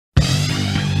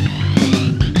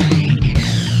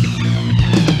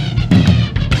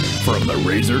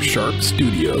Razor Sharp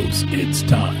Studios. It's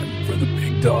time for the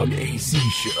Big Dog AC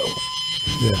show.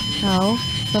 Yeah.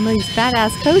 Oh, some of these fat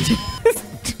ass coaches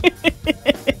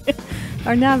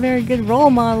are not very good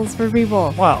role models for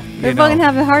people. Well, they're fucking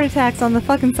having heart attacks on the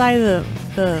fucking side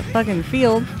of the fucking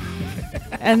field.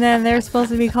 And then they're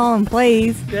supposed to be calling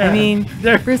plays. Yeah. I mean,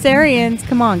 Bruce Arians,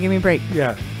 come on, give me a break.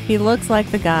 Yeah. He looks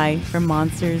like the guy from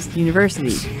Monsters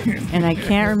University. And I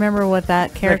can't remember what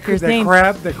that character's name.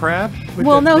 The crab?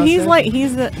 Well, no, he's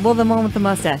the one with the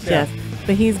mustache, yeah. yes.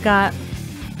 But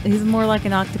he's more like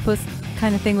an octopus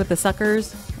kind of thing with the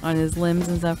suckers on his limbs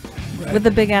and stuff. Right. With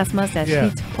the big ass mustache. Yeah.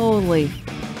 He totally,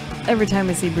 every time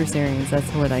I see Bruce Arians, that's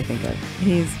what I think of.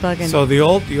 He's fucking. So the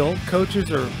old coaches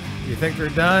you think they're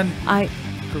done?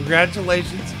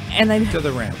 Congratulations to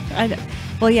the Rams.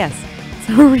 Well, yes.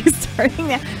 So we're restarting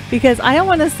that because I don't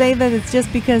want to say that it's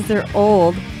just because they're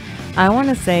old. I want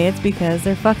to say it's because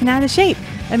they're fucking out of shape.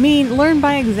 I mean, learn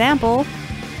by example.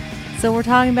 So we're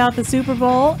talking about the Super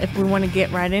Bowl. If we want to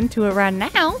get right into it right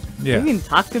now, we can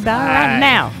talk about it right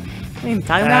now. We can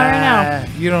talk about it right now.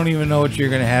 You don't even know what you're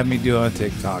going to have me do on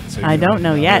TikTok. So I don't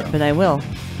know yet, but I will.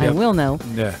 Yep. I will know.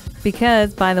 Yeah.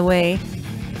 Because, by the way,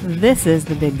 this is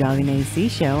the Big Dog and AC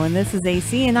show, and this is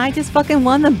AC, and I just fucking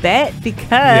won the bet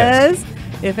because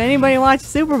if anybody watched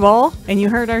Super Bowl and you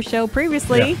heard our show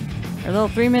previously, our little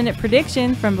 3-minute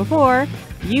prediction from before,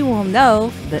 you will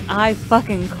know that I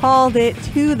fucking called it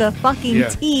to the fucking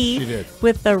T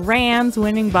with the Rams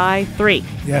winning by 3.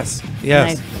 Yes. And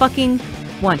I fucking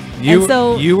won.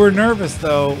 You were nervous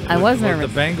though. I was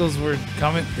nervous. The Bengals were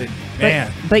coming.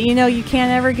 Man. But you know, you can't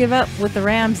ever give up with the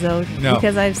Rams though. No.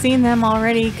 Because I've seen them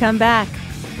already come back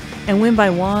and win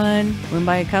by 1, win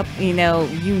by a couple. You know,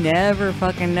 you never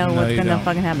fucking know what's going to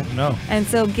fucking happen. No. And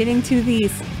so getting to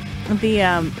these,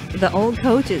 the old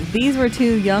coaches, these were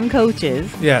 2 young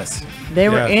coaches. Yes. They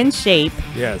were in shape.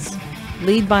 Yes.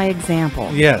 Lead by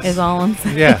example. Yes. Is all I'm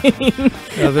saying. Yeah.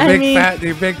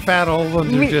 The big fat old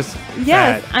ones are just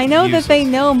yes, fat, I know useless. that they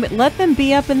know, but let them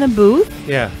be up in the booth.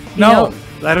 Yeah. No.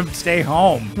 Let them stay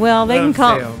home. Well, they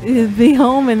can be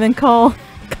home and then call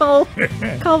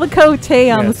the coach,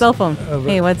 hey, on the cell phone.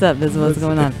 Hey, what's up? This is what's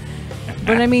going on.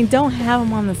 But I mean, don't have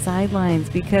them on the sidelines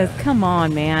because come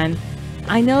on, man.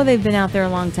 I know they've been out there a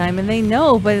long time and they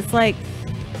know, but it's like,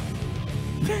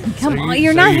 come on,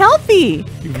 you're not healthy.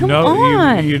 Come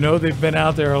on. You know they've been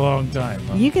out there a long time.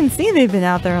 Huh? You can see they've been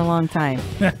out there a long time.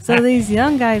 So these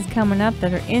young guys coming up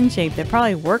that are in shape, they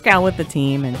probably work out with the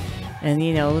team and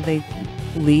you know, they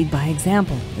lead by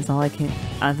example is all I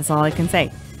can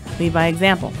say. Lead by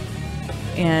example.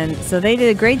 And so they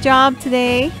did a great job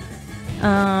today.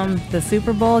 The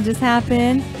Super Bowl just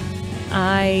happened.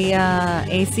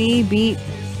 AC beat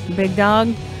Big Dog.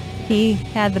 He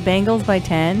had the Bengals by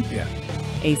 10. Yeah.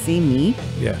 AC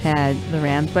had the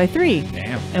Rams by 3.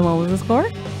 Damn. And what was the score?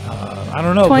 I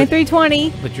don't know.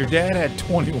 23-20. But your dad had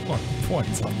 21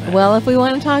 points on that. Well, if we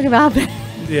want to talk about that.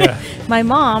 Yeah. My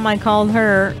mom, I called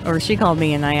her, or she called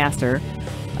me, and I asked her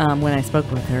when I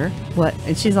spoke with her, what,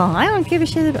 and she's all, I don't give a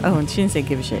shit about, and she didn't say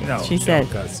give a shit. No, she said,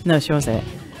 no, she won't say it.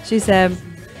 She said,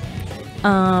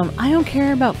 I don't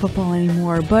care about football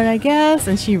anymore, but I guess,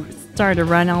 and she started to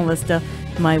run all this stuff.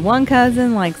 My one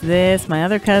cousin likes this, my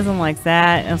other cousin likes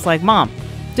that, and it's like, Mom,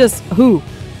 just who?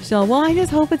 She's all, well, I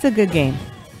just hope it's a good game.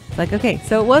 It's like, okay,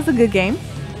 so it was a good game.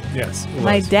 Yes, it was.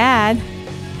 My dad,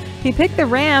 he picked the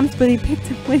Rams, but he picked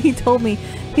when he told me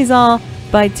he's all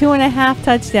by 2.5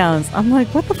 touchdowns. I'm like,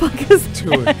 what the fuck is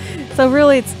that? So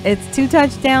really, it's 2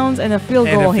 touchdowns and a field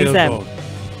goal. He said.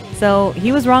 So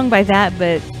he was wrong by that,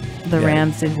 but the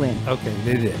Rams did win. Okay,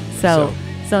 they did. So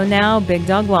now Big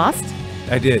Dog lost.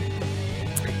 I did.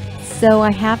 So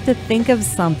I have to think of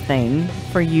something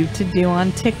for you to do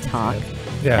on TikTok,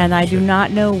 and I do not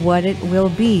know what it will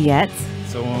be yet.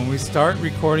 So when we start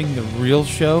recording the real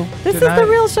show This is the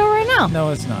real show right now. No,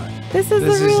 it's not. This is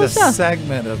the real show. This is a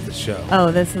segment of the show.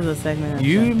 Oh, this is a segment of the show.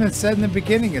 You even said in the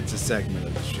beginning it's a segment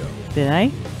of the show. Did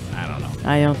I? I don't know.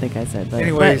 I don't think I said that.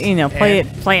 Anyways, but, you know, play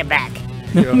it back.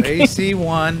 You know, AC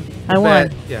won. I won.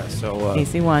 Yeah, so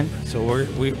AC won. So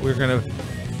we're gonna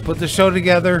put the show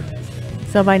together.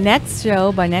 So by next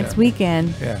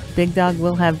weekend, Big Dog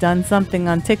will have done something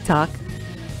on TikTok.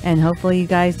 And hopefully you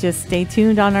guys just stay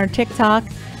tuned on our TikTok.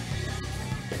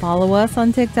 Follow us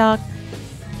on TikTok.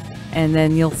 And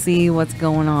then you'll see what's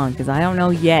going on. Because I don't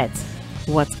know yet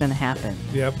what's going to happen.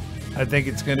 Yep. I think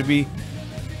it's going to be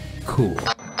cool.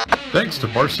 Thanks to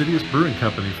Barcidius Brewing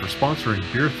Company for sponsoring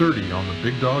Beer 30 on the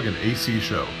Big Dog and AC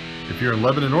show. If you're in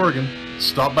Lebanon, Oregon,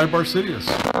 stop by Barcidius.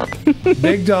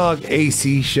 Big Dog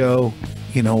AC show.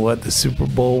 You know what? The Super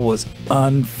Bowl was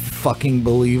unfair. fucking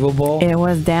believable? It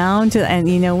was down to, and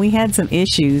you know, we had some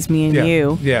issues, me and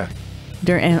you. Yeah.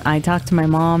 And I talked to my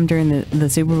mom during the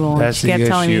Super Bowl. That's she kept the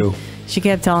telling issue. me, she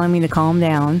kept telling me to calm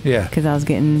down. Yeah. Because I was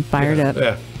getting fired up.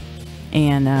 Yeah.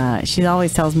 And she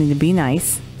always tells me to be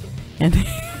nice. And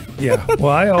Yeah.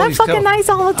 Well, I'm fucking nice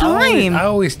all the time. I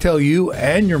always tell you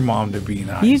and your mom to be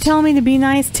nice. You tell me to be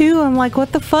nice too. I'm like,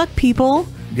 what the fuck, people?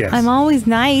 Yes. I'm always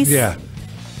nice. Yeah.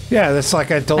 Yeah, that's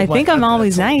like I told I think I'm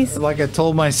always nice. Like I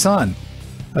told my son.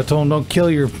 I told him, don't kill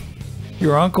your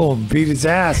uncle and beat his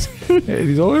ass.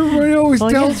 Everybody always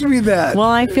tells me that. Well,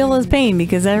 I feel his pain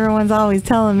because everyone's always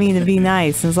telling me to be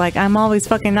nice. It's like, I'm always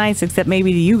fucking nice except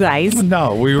maybe to you guys.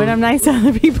 No, but I'm nice to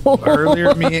other people.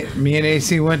 Earlier, me and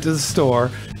AC went to the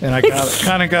store, and I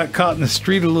kind of got caught in the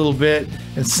street a little bit,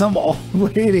 and some old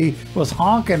lady was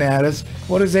honking at us.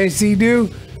 What does AC do?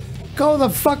 Go the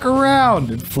fuck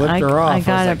around and flipped her off. I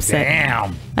got upset.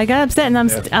 Damn. I got upset, and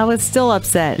I was still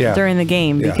upset during the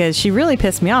game because she really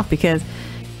pissed me off because,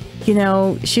 you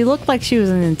know, she looked like she was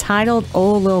an entitled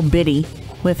old little biddy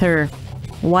with her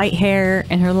white hair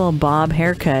and her little bob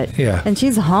haircut. Yeah. And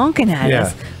she's honking at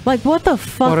us. Like, what the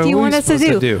fuck do you want us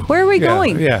to do? Where are we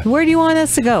going? Yeah. Where do you want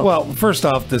us to go? Well, first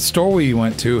off, the store we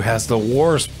went to has the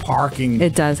worst parking.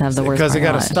 It does have the worst because they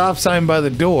got parking a stop sign by the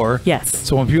door. Yes.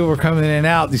 So when people are coming in and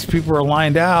out, these people are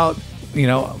lined out, you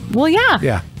know. Well, yeah.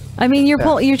 Yeah. I mean, you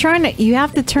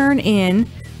have to turn in,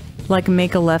 like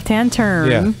make a left-hand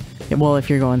turn. Yeah. Well, if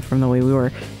you're going from the way we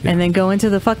were. Yeah. And then go into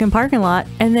the fucking parking lot.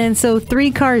 And then so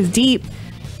 3 cars deep,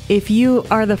 if you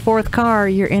are the 4th car,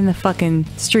 you're in the fucking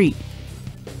street.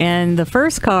 And the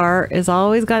first car is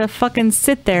always got to fucking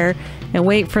sit there and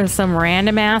wait for some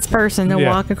random ass person to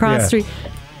walk across the street.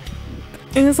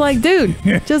 And it's like, dude,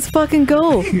 just fucking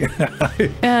go.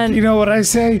 And you know what I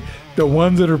say? The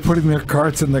ones that are putting their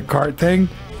carts in the cart thing,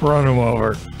 run them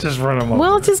over. Just run them over.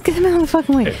 Well, just get them out of the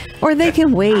fucking way. Or they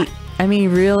can wait. I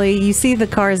mean, really, you see the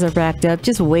cars are backed up.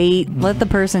 Just wait. Let the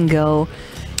person go.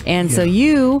 And so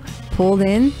you pulled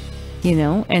in, you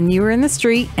know, and you were in the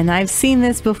street. And I've seen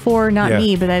this before, not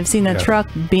me, but I've seen a truck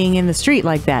being in the street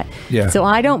like that. Yeah. So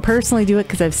I don't personally do it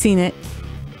because I've seen it.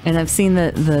 And I've seen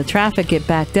the traffic get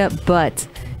backed up. But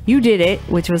you did it,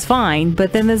 which was fine.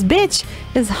 But then this bitch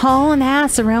is hauling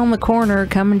ass around the corner,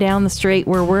 coming down the street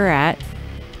where we're at.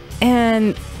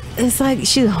 And it's like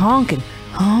she's honking.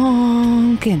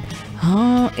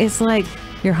 It's like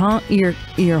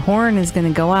your horn is going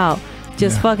to go out.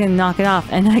 Just fucking knock it off.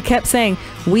 And I kept saying,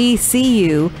 we see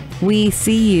you.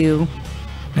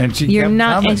 And she You're kept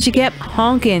not. coming. And she kept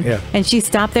honking. Yeah. And she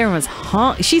stopped there and was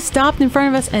she stopped in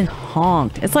front of us and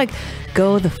honked. It's like,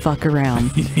 go the fuck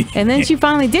around. And then she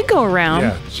finally did go around.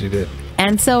 Yeah, she did.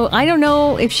 And so I don't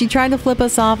know if she tried to flip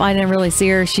us off. I didn't really see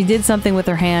her. She did something with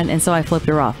her hand, and so I flipped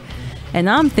her off. And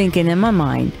I'm thinking in my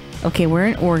mind, okay, we're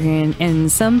in Oregon,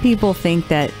 and some people think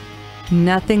that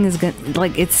nothing is going to,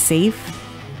 like, it's safe.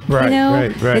 Right, you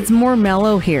know? right. It's more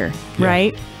mellow here,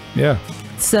 right? Yeah.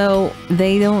 So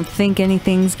they don't think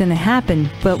anything's going to happen.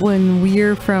 But when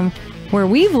we're from where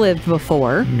we've lived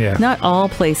before, not all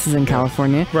places in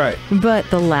California, right? But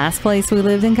the last place we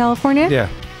lived in California,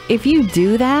 if you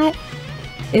do that,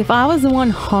 if I was the one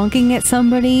honking at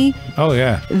somebody,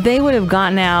 they would have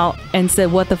gotten out and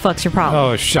said, "What the fuck's your problem?"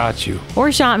 Oh, shot you.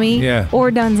 Or shot me.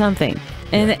 Or done something.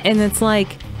 And it's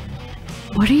like,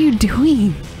 what are you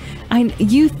doing?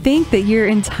 You think that you're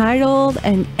entitled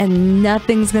and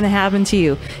nothing's going to happen to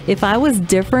you. If I was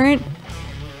different,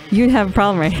 you'd have a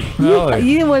problem, right?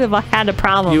 You would have had a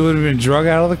problem. You would have been drug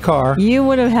out of the car. You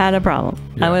would have had a problem.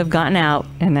 I would have gotten out,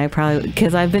 and I probably,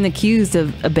 because I've been accused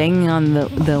of banging on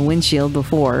the windshield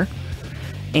before.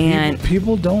 And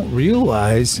people don't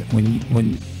realize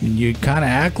when you kind of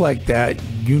act like that,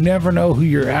 you never know who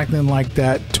you're acting like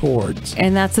that towards.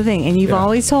 And that's the thing. And you've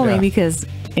always told me, because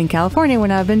in California,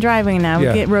 when I've been driving and I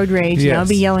would get road rage and I would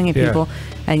be yelling at people,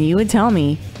 and you would tell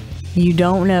me, you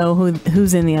don't know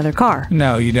who's in the other car.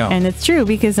 No, you don't. And it's true,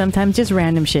 because sometimes just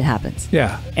random shit happens.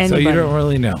 Yeah. Anybody. So you don't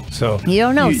really know. So you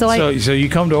don't know. So you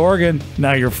come to Oregon,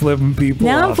 now you're flipping people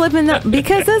off. I'm flipping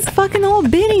because this fucking old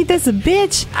biddy, this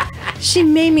bitch, she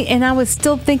made me, and I was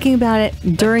still thinking about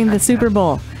it during the Super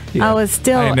Bowl. I was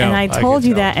still, and I told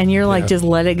you that, and you're like, just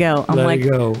let it go. I'm like,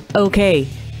 okay.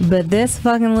 But this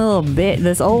fucking little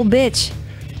this old bitch.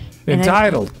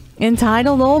 Entitled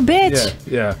old bitch.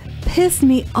 Yeah. Pissed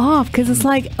me off, because it's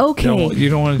like, okay, you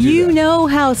don't want to do that. You know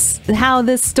how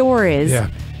this store is. Yeah.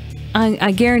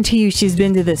 I guarantee you she's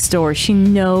been to this store. She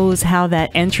knows how that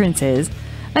entrance is.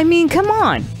 I mean, come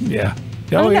on. Yeah.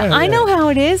 I know how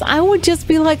it is. I would just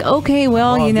be like, okay,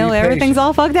 well, everything's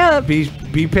all fucked up. Be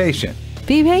patient.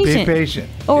 Be patient. Be patient.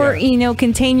 Or,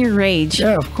 contain your rage.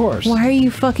 Yeah, of course. Why are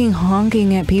you fucking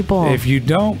honking at people? If you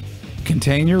don't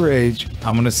contain your rage,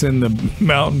 I'm going to send the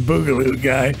Mountain Boogaloo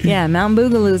guy. Yeah, Mountain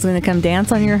Boogaloo is going to come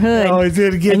dance on your hood. Oh, he's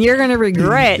going to get... And you're going to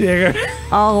regret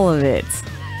all of it.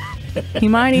 He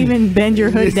might even bend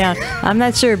your hood down. I'm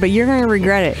not sure, but you're going to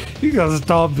regret it. You're going to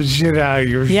stomp the shit out of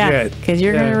your shit. Yeah, because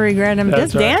you're going to regret him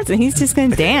just dancing. He's just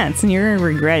going to dance, and you're going to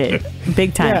regret it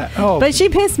big time. Yeah. Oh. But she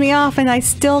pissed me off, and I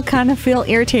still kind of feel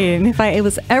irritated. And if it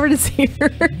was ever to see her,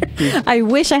 I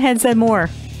wish I had said more.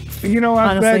 I'm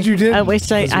honestly, glad you did. I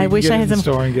wish I had some.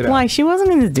 Why? She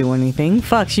wasn't going to do anything.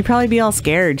 Fuck, she'd probably be all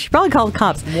scared. She'd probably call the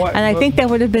cops. And I think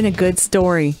that would have been a good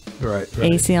story. Right.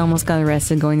 AC almost got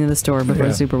arrested going to the store before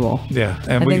the Super Bowl. Yeah,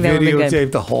 and we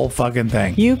videotaped the whole fucking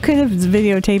thing. You could have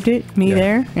videotaped it, me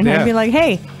there, and I'd be like,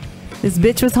 hey, this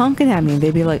bitch was honking at me. And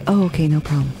they'd be like, oh, okay, no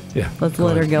problem. Yeah. Let's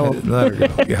let her go. Let her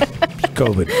go. Yeah.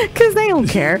 COVID. Because they don't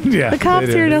care. The cops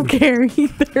here don't care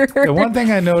either. The one thing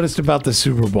I noticed about the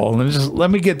Super Bowl, and let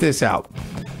me get this out.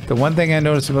 The one thing I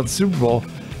noticed about the Super Bowl,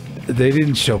 they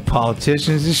didn't show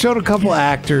politicians. They showed a couple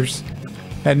actors,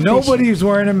 and nobody was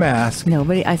wearing a mask.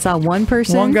 Nobody. I saw one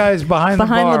person. One guy's behind the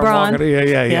bar.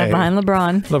 LeBron. Yeah, behind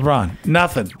LeBron. LeBron.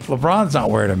 Nothing. LeBron's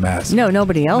not wearing a mask. No,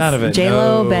 nobody else. None of it.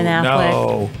 J-Lo, Ben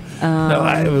Affleck.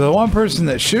 No, the one person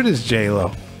that should is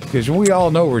J-Lo, because we all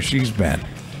know where she's been.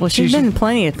 Well, she's been in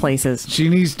plenty of places. She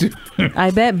needs to.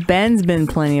 I bet Ben's been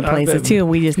plenty of places too.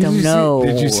 We just don't know.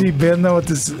 Did you see Ben though at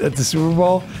the Super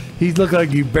Bowl? He looked like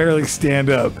he barely stand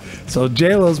up. So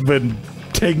J-Lo's been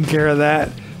taking care of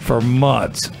that for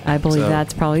months. I believe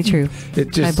that's probably true.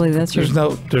 I believe that's true.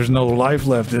 There's no life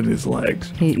left in his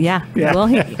legs. Yeah. Well,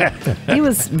 he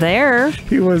was there.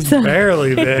 He was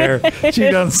barely there. She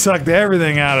done sucked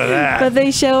everything out of that. But they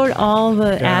showed all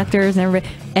the actors and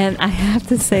everybody. And I have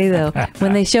to say though,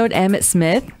 when they showed Emmitt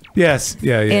Smith,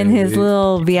 in his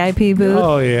little VIP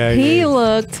booth, he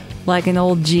looked like an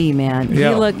old G, man. He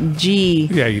looked G.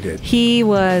 Yeah, you did. He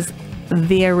was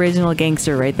the original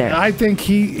gangster right there. I think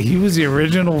he was the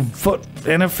original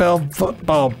NFL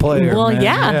football player. Well, man.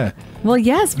 yeah. Well,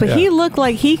 yes, but he looked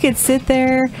like he could sit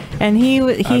there, and he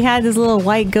had his little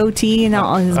white goatee and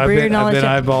all his beard and all that.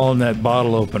 I've been eyeballing that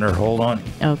bottle opener. Hold on.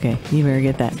 Okay, you better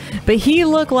get that. But he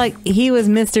looked like he was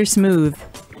Mr. Smooth.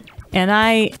 And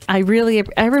I really,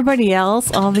 everybody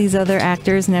else, all these other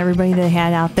actors and everybody they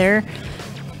had out there,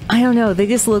 I don't know, they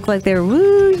just look like they're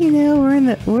we're in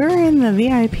the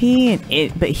VIP,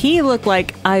 but he looked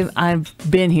like I've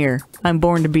been here. I'm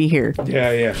born to be here.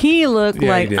 Yeah. He looked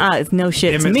like it's no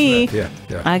shit to me. Yeah.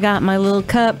 I got my little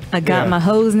cup. I got my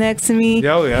hose next to me.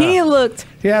 Oh, yeah. He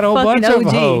had a whole bunch OG.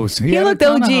 of hose. He looked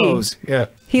OG. Yeah.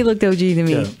 He looked OG to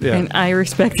me, and I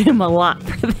respect him a lot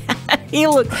for that. He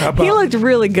looked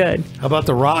really good. How about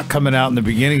The Rock coming out in the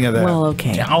beginning of that? Well,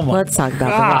 okay. Oh my Let's talk about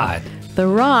God. The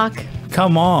Rock.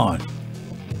 Come on.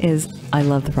 I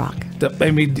love The Rock.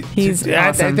 He's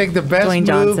awesome. I think the best Dwayne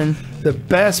Johnson. The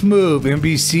best move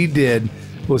NBC did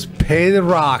was pay The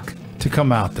Rock to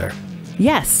come out there.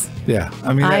 Yes. Yeah.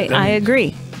 I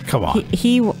agree. Come on. I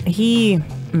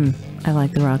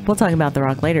like The Rock. We'll talk about The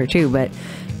Rock later too, but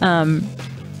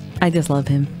I just love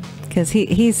him because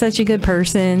he's such a good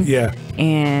person. Yeah.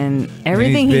 And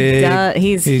everything he does,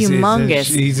 he's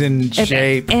humongous. He's in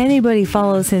shape. If anybody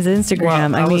follows his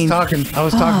Instagram, I was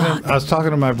talking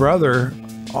to my brother,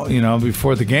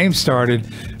 before the game started,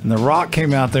 and The Rock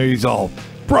came out there. He's all,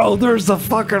 bro, there's the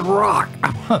fucking Rock.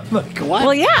 I'm like, what?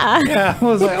 Well, yeah. Yeah. I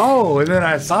was like, oh, and then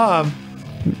I saw him.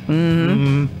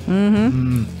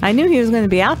 I knew he was going to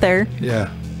be out there. Yeah.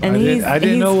 And I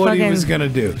didn't know what he was going to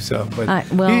do. So, but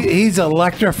he's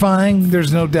electrifying.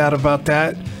 There's no doubt about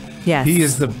that. Yes. He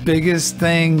is the biggest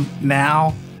thing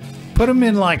now. Put him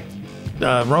in like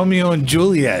Romeo and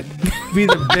Juliet. Be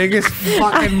the biggest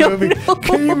fucking movie.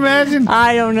 Can you imagine?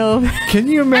 I don't know. Can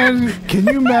you imagine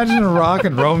The Rock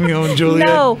and Romeo and Juliet?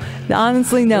 No,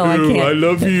 honestly, no, I can't. I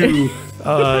love you.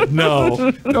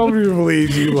 No, nobody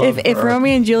believes you love if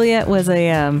Romeo and Juliet was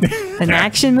an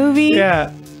action movie,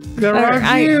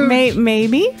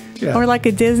 maybe, or like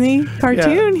a Disney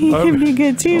cartoon, he can be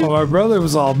good too. My brother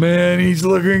was all, man, he's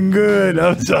looking good.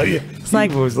 I'll tell you, he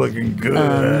was looking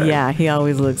good. Yeah, he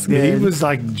always looks good. He was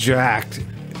like jacked,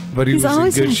 but he's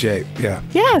was in good shape. Yeah,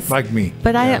 yes, like me.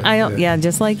 But I don't. Yeah,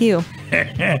 just like you.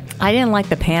 I didn't like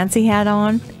the pants he had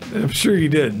on. I'm sure you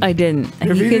did. I didn't.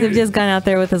 He could have just gone out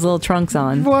there with his little trunks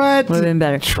on. What? Would have been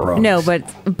better. Trunks. No,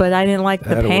 but I didn't like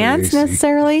the pants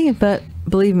necessarily. But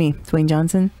believe me, Dwayne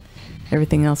Johnson,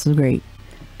 everything else was great.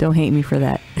 Don't hate me for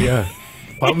that. Yeah.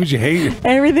 Why would you hate it?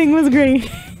 Everything was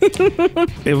great.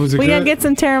 It was. We gotta get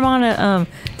some Terramana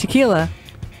tequila.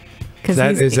 Is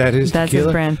that his tequila? That's his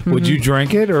brand. Mm-hmm. Would you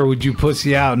drink it or would you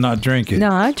pussy out and not drink it?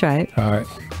 No, I'd try it. All right.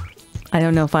 I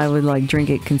don't know if I would like drink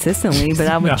it consistently, but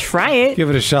I would try it. Give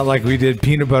it a shot like we did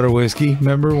peanut butter whiskey.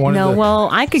 Remember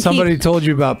somebody told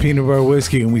you about peanut butter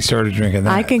whiskey and we started drinking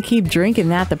that. I can keep drinking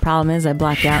that. The problem is I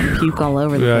blacked out and puke all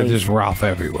over the place. Just Ralph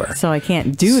everywhere. So I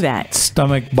can't do that.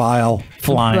 Stomach bile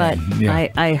flying.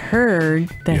 But I heard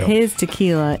that his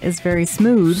tequila is very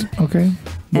smooth. Okay.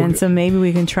 And so maybe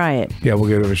we can try it. Yeah, we'll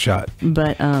give it a shot.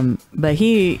 But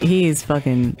he's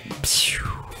fucking. So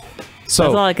that's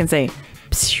all I can say.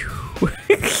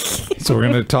 So we're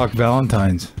gonna talk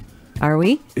Valentine's. Are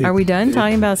we? Are we done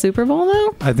talking about Super Bowl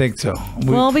though? I think so.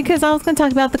 Well, because I was gonna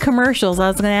talk about the commercials. I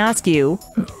was gonna ask you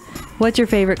what your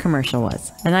favorite commercial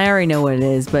was, and I already know what it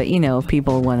is. But if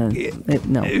people want to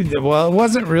know. Well, it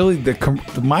wasn't really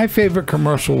my favorite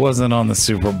commercial wasn't on the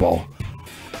Super Bowl.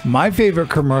 My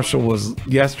favorite commercial was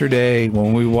yesterday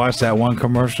when we watched that one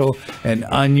commercial, an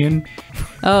onion.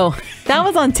 Oh, that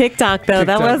was on TikTok though.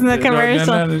 That wasn't a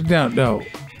commercial. No.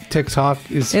 TikTok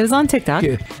is. It was on TikTok.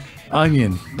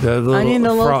 Onion, the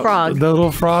little frog. The little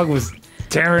frog was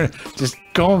just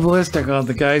going ballistic on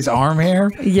the guy's arm hair.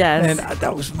 Yes, and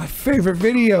that was my favorite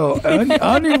video.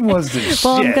 Onion was the shit.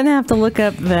 Well, I'm gonna have to look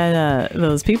up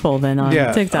those people then on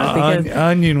TikTok because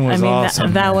Onion was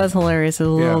awesome. That was hilarious. A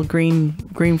little green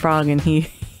frog, and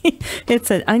it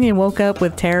said Onion woke up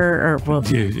with terror or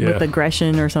with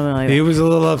aggression or something like that. He was a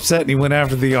little upset and he went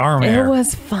after the arm hair. It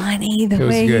was funny the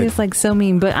way he was like so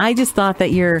mean. But I just thought that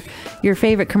your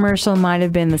favorite commercial might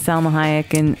have been the Salma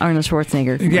Hayek and Arnold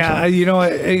Schwarzenegger commercial. Yeah,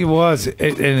 it was.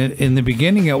 And in the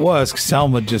beginning it was.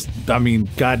 Selma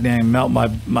goddamn melt my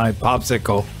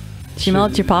popsicle. She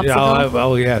melted your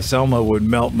popsicle? Yeah, Selma would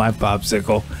melt my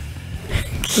popsicle.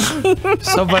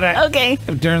 Okay.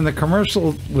 During the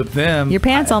commercial with them, your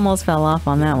pants almost fell off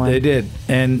on that one. They did,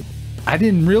 and I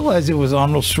didn't realize it was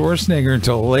Arnold Schwarzenegger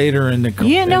until later in the. You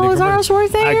didn't know it was Arnold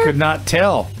Schwarzenegger? I could not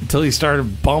tell until he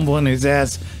started bumbling his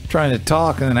ass trying to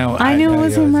talk, and then I knew it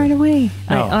was him right away.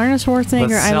 No. Arnold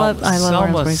Schwarzenegger. I love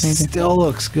Arnold Schwarzenegger. Still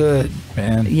looks good,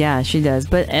 man. Yeah, she does.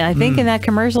 But I think in that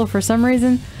commercial, for some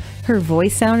reason, her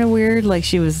voice sounded weird, like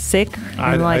she was sick.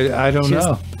 I don't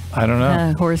know. I don't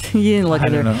know. Horse. You didn't look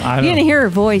at her. You didn't hear her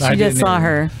voice. You just saw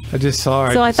her. I just saw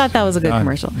her. So I thought that was a good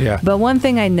commercial. Yeah. But one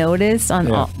thing I noticed on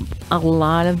a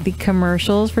lot of the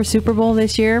commercials for Super Bowl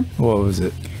this year. What was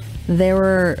it? There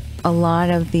were a lot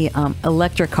of the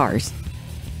electric cars.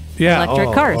 Yeah.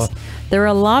 Electric cars. There were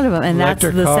a lot of them. And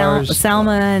electric that's the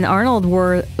Salma and Arnold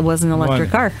was an electric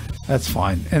car. That's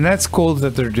fine. And that's cool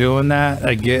that they're doing that.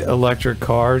 I get electric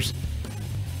cars.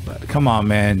 But come on,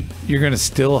 man. You're going to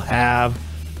still have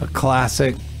a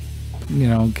classic,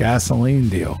 gasoline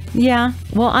deal. Yeah.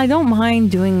 Well, I don't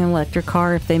mind doing an electric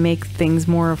car if they make things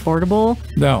more affordable.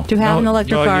 No. To have an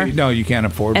electric car. You can't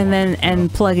afford one.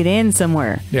 And plug it in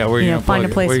somewhere. Yeah, where you find a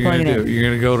place to plug it in. You're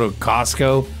going to go to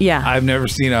Costco? Yeah. I've never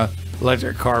seen a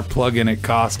electric car plug in at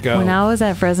Costco. When I was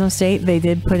at Fresno State, they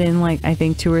did put in I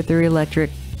think 2 or 3 electric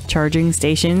charging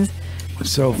stations.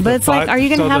 But it's are you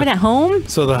going to have it at home?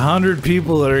 So the 100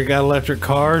 people that got electric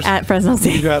cars at Fresno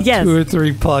State, you got 2 or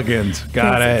 3 plug-ins.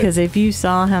 Got it. Because if you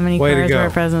saw how many cars were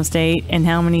at Fresno State and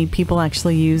how many people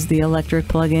actually use the electric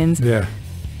plug-ins,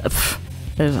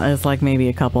 it's like maybe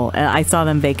a couple. I saw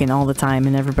them vacant all the time,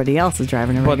 and everybody else is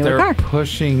driving a regular car.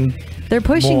 They're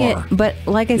pushing more. it, but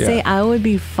like I say, I would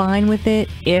be fine with it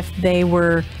if they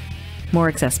were more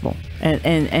accessible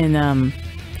and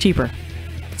cheaper.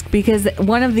 Because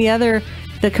one of the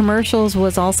commercials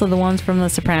was also the ones from The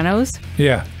Sopranos.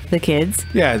 Yeah. The kids.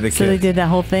 Yeah, the kids. So they did that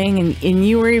whole thing, and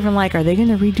you were even like, are they going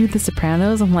to redo The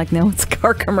Sopranos? I'm like, no, it's a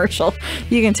car commercial.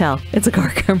 You can tell. It's a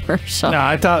car commercial. No,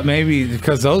 I thought maybe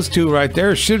because those 2 right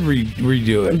there should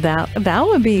redo it. That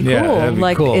would be cool. Yeah, that'd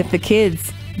be cool. If the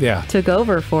kids took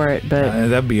over for it. But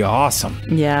that'd be awesome.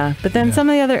 Yeah. But then some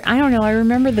of the other, I don't know, I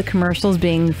remember the commercials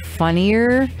being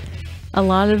funnier. A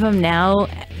lot of them now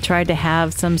try to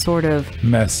have some sort of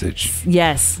message.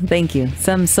 Yes, thank you.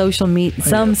 Some social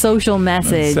social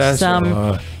message.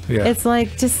 It's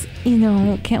like, just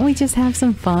can't we just have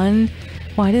some fun?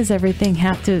 Why does everything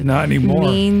have to not anymore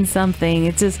mean something?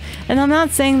 It's just, and I'm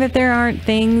not saying that there aren't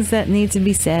things that need to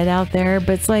be said out there,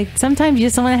 but it's like sometimes you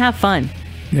just want to have fun.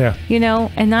 Yeah.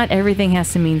 And not everything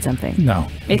has to mean something. No.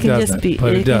 It can just be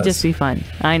can just be fun.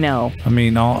 I know. I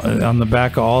mean, on the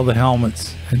back of all the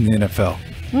helmets in the NFL.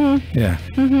 Mm-hmm. Yeah.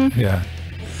 Mm-hmm. Yeah.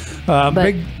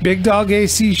 Bigdog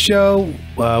AC show.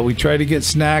 We try to get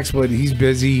snacks, but he's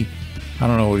busy. I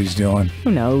don't know what he's doing.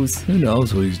 Who knows? Who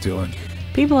knows what he's doing?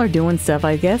 People are doing stuff.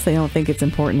 I guess they don't think it's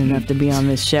important enough to be on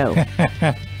this show.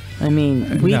 I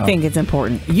mean, we think it's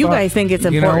important. You guys think it's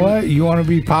important. You know what? You want to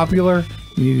be popular?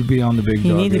 You need to be on the Big Dog.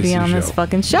 You need to be AC on show. this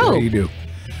fucking show. Yeah, you do.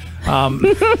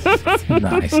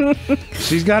 Nice.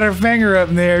 She's got her finger up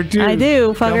in there too. I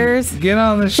do, fuckers. Get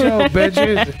on the show,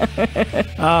 bitches.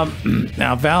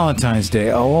 Now Valentine's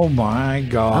Day. Oh my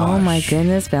gosh. Oh my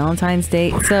goodness, Valentine's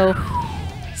Day.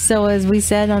 So as we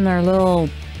said on our little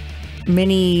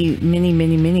mini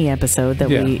episode that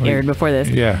we aired before this,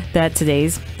 that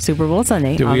today's Super Bowl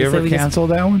Sunday. Did we ever cancel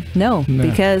that one? No,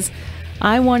 because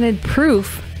I wanted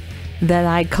proof that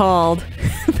I called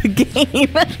the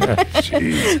game.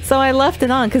 So I left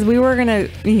it on because we were gonna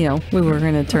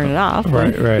turn it off.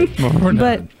 Right.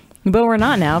 But we're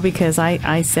not now because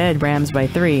I said Rams by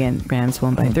 3 and Rams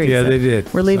won by 3. Yeah, so they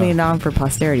did. We're leaving it on for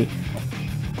posterity.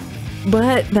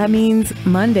 But that means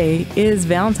Monday is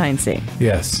Valentine's Day.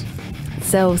 Yes.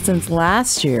 So since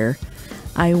last year,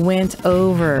 I went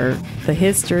over the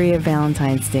history of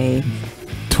Valentine's Day.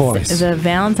 Twice. The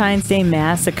Valentine's Day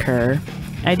massacre.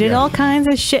 I did all kinds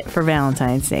of shit for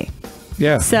Valentine's Day.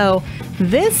 Yeah. So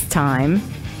this time,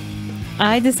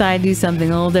 I decided to do something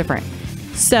a little different.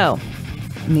 So,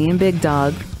 me and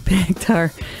Bigdog picked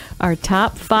our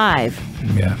top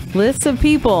 5 lists of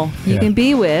people you can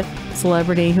be with,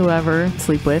 celebrity, whoever,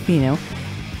 sleep with,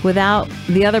 without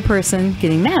the other person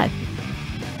getting mad.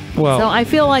 Well, so I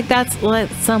feel like that's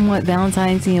somewhat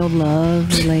Valentine's,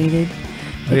 love related.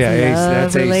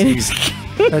 That's AC's.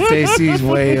 That's AC's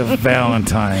way of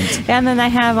Valentine's. And then I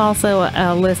have also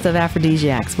a list of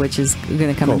aphrodisiacs, which is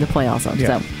going to come into play also.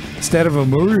 Yeah. So instead of a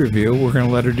movie review, we're going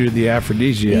to let her do the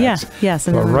aphrodisiacs. Yes.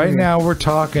 But right now we're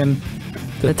talking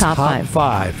the top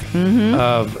 5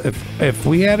 of if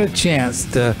we had a chance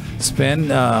to spend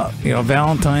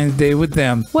Valentine's Day with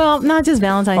them. Well, not just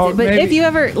Valentine's Day, but if you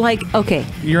ever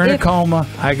you're in a coma,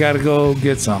 I got to go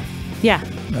get some. Yeah.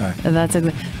 Right. That's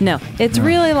it's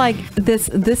really like this.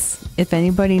 If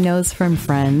anybody knows from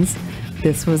Friends,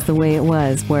 this was the way it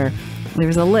was, where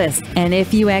there's a list, and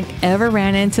if you ever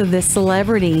ran into this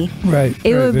celebrity,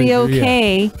 it would be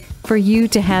okay for you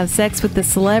to have sex with the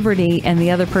celebrity and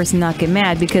the other person not get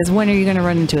mad, because when are you going to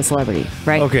run into a celebrity,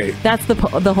 right? Okay, that's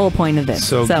the whole point of this.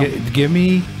 So give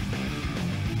me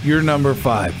your number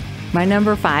 5. My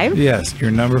number 5? Yes,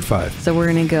 your number 5. So we're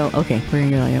gonna go. Okay, we're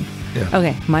gonna go like. Yeah.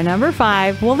 Okay, my number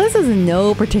 5. Well, this is in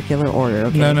no particular order.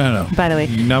 Okay. No. By the way,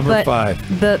 number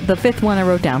 5. The 5th one I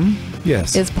wrote down.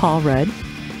 Yes. Is Paul Rudd.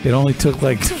 It only took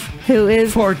who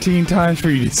is 14 times for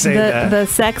you to say that. The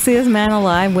sexiest man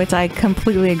alive, which I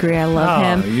completely agree. I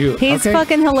love him. He's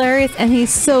fucking hilarious, and he's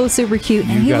so super cute.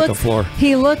 And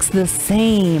he looks the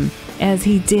same as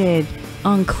he did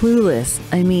on Clueless.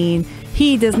 I mean,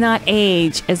 he does not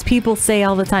age, as people say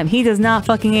all the time. He does not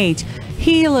fucking age.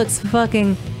 He looks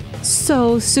fucking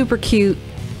so super cute,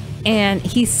 and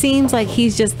he seems like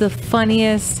he's just the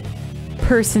funniest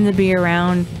person to be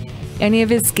around. Any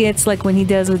of his skits, like when he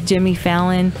does with Jimmy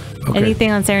Fallon, anything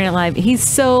on Saturday Night Live, he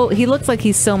looks like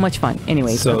he's so much fun.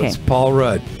 Anyways, it's Paul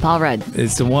Rudd. Paul Rudd.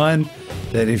 It's the one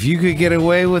that if you could get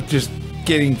away with just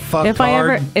getting fucked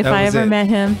hard, if I ever met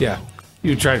him,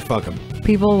 you try to fuck him.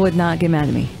 People would not get mad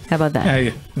at me. How about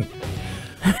that?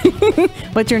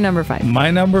 What's your number 5?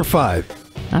 My number 5.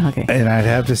 Okay. And I'd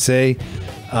have to say,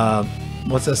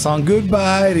 what's that song?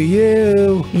 Goodbye to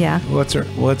You. Yeah. What's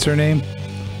her name?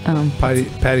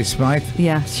 Patty Smythe.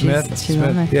 Yeah, she's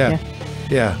on there.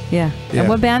 Yeah. And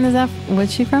what band is that?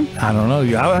 What's she from? I don't know.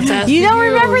 You don't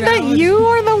remember that? You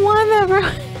were the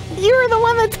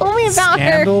one that told me about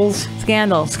her.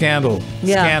 Scandal.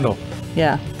 Yeah. Scandal.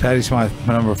 Yeah. Patty Smythe,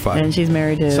 my number 5. And she's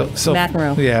married to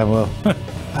McEnroe. Yeah. Well,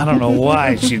 I don't know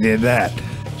why she did that.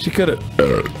 She could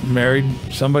have married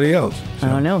somebody else. So.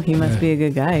 I don't know. He must be a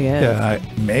good guy, I guess. Yeah,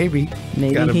 maybe.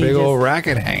 Got a big old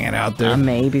racket hanging out there.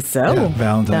 Maybe so. Yeah,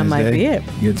 Valentine's Day. That might be it.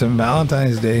 Get some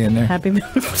Valentine's Day in there. Happy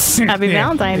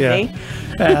Valentine's Day.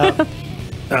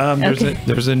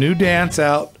 There's a new dance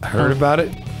out. I heard about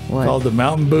it. What? Called the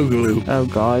Mountain Boogaloo. Oh,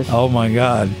 gosh. Oh, my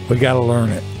God. We got to learn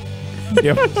it.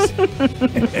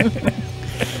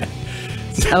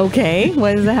 Okay,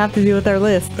 what does it have to do with our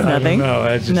list? Nothing.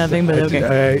 No, nothing. But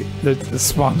okay. The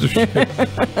sponsorship.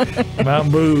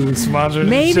 Mountain Boo sponsored.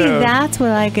 Maybe the show. That's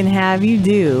what I can have you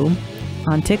do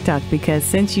on TikTok, because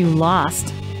since you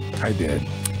lost, I did.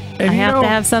 And I have to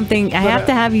have something. I have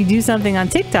to have you do something on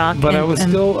TikTok. But I was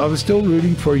still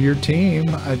rooting for your team.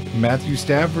 Matthew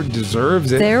Stafford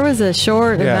deserves it. There was a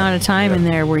short amount of time in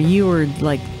there where you were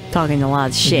like talking a lot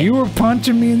of shit. You were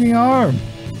punching me in the arm.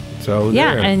 So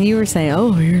and you were saying,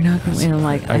 "Oh, you're not going." And I'm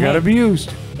like, I got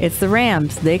abused. It's the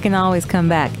Rams. They can always come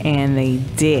back, and they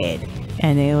did,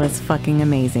 and it was fucking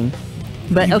amazing.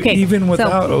 But okay, even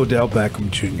without Odell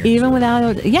Beckham Jr. Even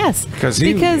without, yes, because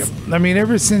I mean,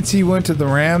 ever since he went to the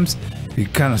Rams, he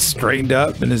kind of straightened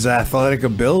up, and his athletic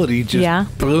ability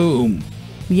just boom.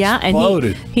 Yeah,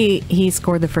 exploded. And he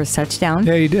scored the first touchdown.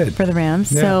 Yeah, he did for the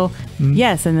Rams. Yeah. So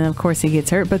yes, and then of course he gets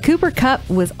hurt. But Cooper Kupp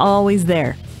was always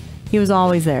there. He was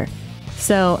always there.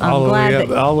 So I'm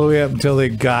glad all the way up until they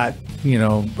got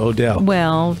Odell.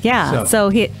 Well, yeah. So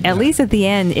he at least at the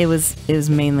end it was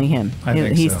mainly him.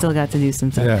 He still got to do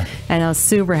some stuff. Yeah. And I was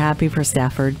super happy for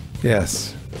Stafford.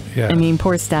 Yes. Yeah. I mean,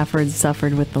 poor Stafford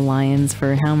suffered with the Lions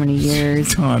for how many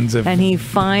years? Tons of. And he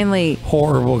finally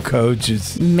horrible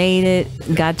coaches made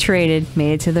it, got traded,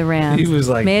 made it to the Rams. He was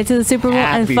like made it to the Super Bowl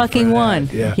and fucking won.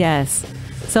 Yeah. Yes.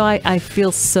 So I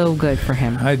feel so good for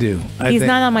him. I do. He's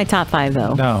not on my top 5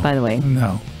 though. No. By the way.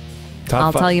 No.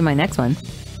 I'll tell you my next one.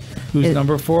 Who's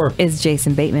number 4? Is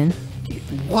Jason Bateman.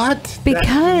 What?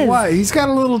 Because why? He's got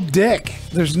a little dick.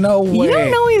 There's no way. You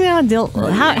don't know he's got a dick.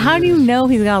 How do you know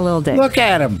he's got a little dick? Look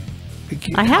at him.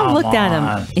 I have looked at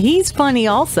him. He's funny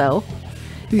also.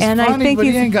 He's funny, I think but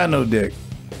he ain't got no dick.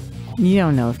 You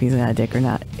don't know if he's got a dick or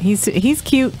not. He's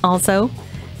cute also.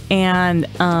 And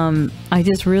I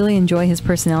just really enjoy his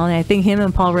personality. I think him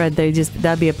and Paul Rudd,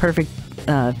 that'd be a perfect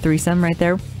threesome right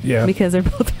there. Yeah. Because they're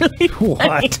both really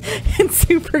funny and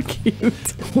super cute.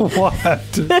 What?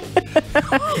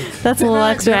 That's a little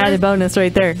extra added bonus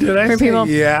right there. Did I say people.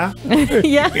 Yeah?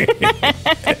 Yeah.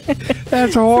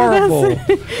 That's horrible.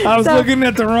 I was looking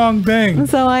at the wrong thing.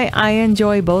 So I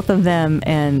enjoy both of them,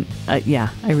 and I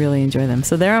really enjoy them.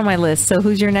 So they're on my list. So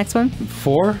who's your next one?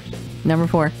 4? Number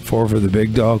 4. 4 for the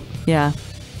big dog. Yeah.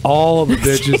 All of the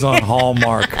bitches on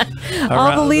Hallmark.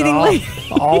 All the leading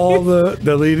ladies. All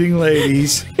the leading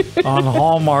ladies on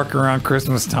Hallmark around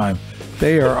Christmas time.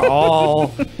 They are all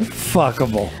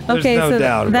fuckable. There's no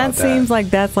doubt about that. That seems like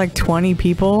that's like 20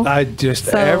 people.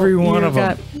 Every one of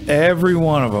them. Every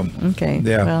one of them. Okay.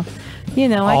 Yeah.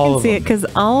 Well, I can see it because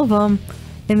all of them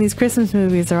in these Christmas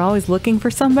movies are always looking for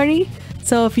somebody.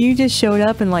 So if you just showed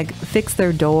up and like fixed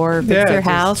their door, fixed their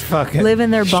house, live in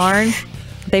their barn,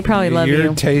 they probably love you.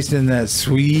 You're tasting that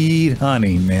sweet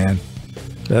honey, man.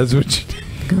 That's what you do.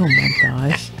 Oh my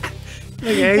gosh.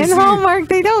 In Hallmark,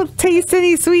 they don't taste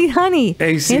any sweet honey.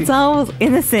 AC. It's all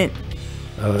innocent.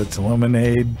 Oh, it's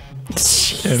lemonade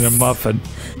and a muffin.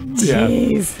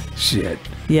 Jeez. Yeah. Shit.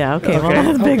 Yeah, okay. Well,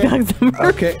 that's Big Dog's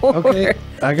number 4. Okay.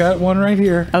 I got one right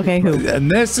here. Okay, who?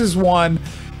 And this is one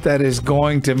that is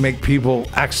going to make people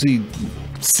actually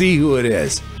see who it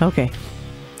is. Okay.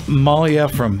 Malia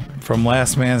from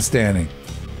Last Man Standing.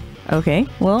 Okay.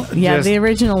 Well, yeah, just the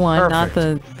original one, perfect. not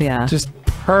the, yeah. Just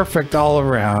perfect all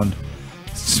around.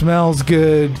 Smells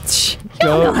good. You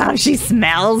don't know how she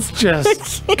smells.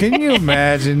 Just, can you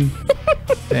imagine?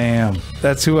 Damn.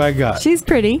 That's who I got. She's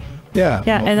pretty. Yeah.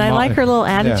 Yeah, and I like her little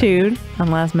attitude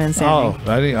on Last Man Standing.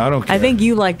 Oh, I don't care. I think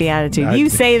you like the attitude. You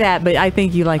say that, but I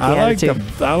think you like the attitude.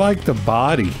 I like the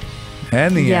body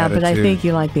and the attitude. Yeah, but I think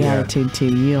you like the attitude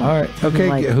too. You all right. Okay.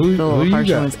 Like who you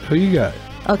got? Who you got?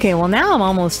 Okay, well now I'm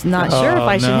almost not sure if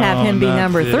I should have him be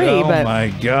number 3, but oh my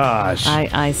gosh.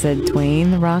 I said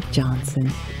Dwayne The Rock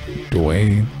Johnson.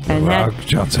 Dwayne The Rock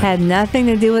Johnson. Had nothing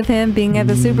to do with him being at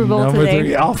the Super Bowl number today.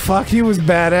 3. Oh fuck, he was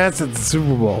badass at the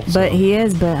Super Bowl. But he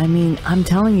is, but I mean, I'm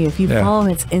telling you, if you follow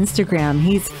his Instagram,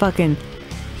 he's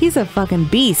a fucking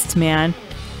beast, man.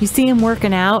 You see him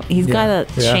working out. He's got a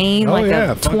chain, a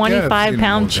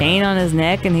 25-pound chain on his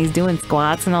neck, and he's doing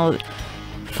squats and all.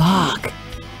 Fuck.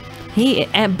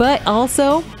 But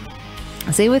also,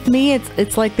 say with me,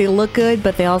 it's like they look good,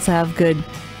 but they also have good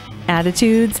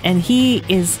attitudes, and he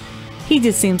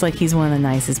just seems like he's one of the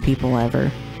nicest people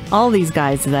ever. All these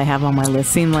guys that I have on my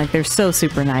list seem like they're so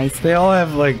super nice. They all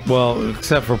have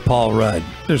except for Paul Rudd.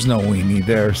 There's no weenie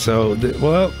there, so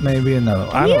maybe no.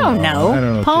 I don't know. I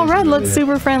don't know. Paul Rudd looks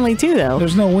super friendly too, though.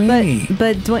 There's no weenie.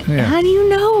 But Dwayne, how do you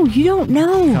know? You don't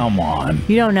know. Come on.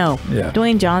 You don't know. Yeah.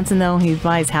 Dwayne Johnson, though, he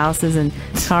buys houses and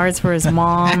cars for his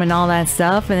mom and all that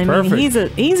stuff, and I mean, he's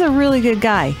a really good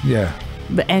guy. Yeah.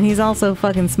 And he's also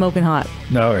fucking smoking hot.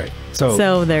 All right.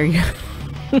 So there you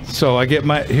go. So I get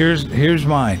here's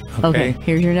mine. Okay.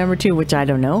 Here's your number 2, which I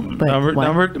don't know.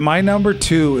 But my number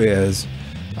 2 is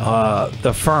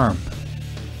The Firm.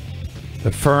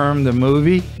 The Firm, the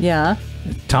movie. Yeah.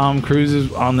 Tom Cruise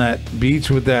is on that beach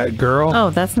with that girl. Oh,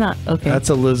 that's not okay. That's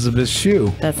Elizabeth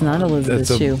Shue. That's not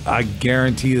Elizabeth Shue. I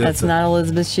guarantee that's not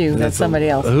Elizabeth Shue. That's somebody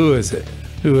else. Who is it?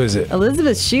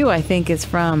 Elizabeth Shue, I think, is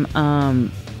from.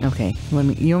 Okay,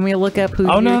 you want me to look up who?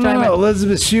 No.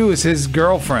 Elizabeth Shue is his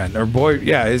girlfriend or boy.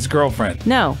 Yeah, his girlfriend.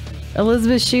 No,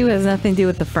 Elizabeth Shue has nothing to do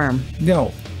with The Firm.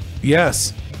 No.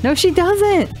 Yes. No, she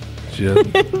doesn't. She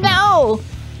doesn't. No.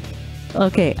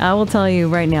 Okay, I will tell you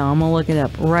right now. I'm going to look it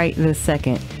up right this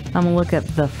second. I'm going to look up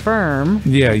the firm.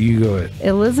 Yeah, you go ahead.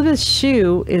 Elizabeth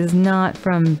Shue is not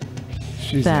from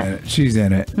She's that. in it. She's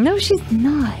in it. No, she's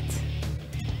not.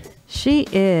 She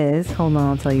is. Hold on,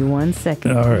 I'll tell you 1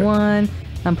 second. All right.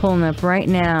 I'm pulling up right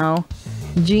now.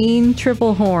 Jean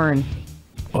Triplehorn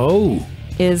Oh.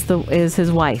 is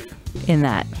his wife in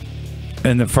that.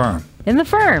 In the firm. In the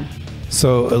firm.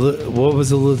 So, what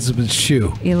was Elizabeth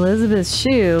Shue? Elizabeth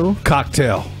Shue.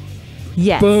 Cocktail.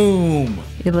 Yes. Boom.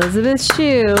 Elizabeth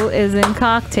Shue is in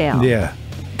Cocktail. Yeah.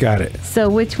 Got it. So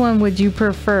which one would you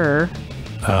prefer?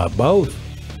 Both.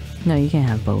 No, you can't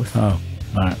have both. Oh.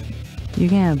 All right. You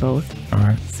can have both. All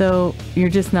right. So you're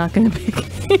just not going to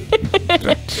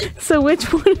pick. So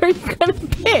which one are you going to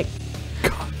pick?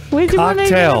 Which one are you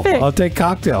Cocktail. going to pick? I'll take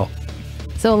cocktail.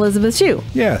 So Elizabeth Shue.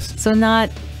 Yes. So not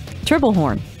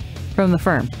Triplehorn from the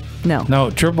firm. No. No,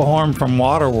 Triple Horn from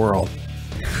Waterworld.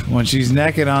 When she's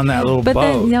naked on that little But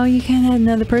boat. then, no, you can't have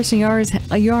another person. You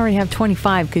already have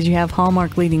 25 because you have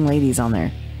Hallmark leading ladies on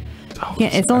there.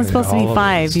 It's only supposed to be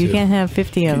 5. You can't have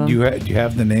 50 of them. Do you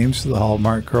have the names of the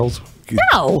Hallmark girls?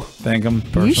 No. Thank them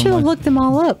personally. You should have looked them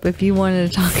all up if you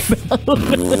wanted to talk about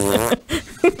them.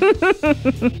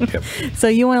 Yep. So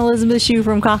you want Elizabeth Shue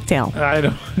from Cocktail? I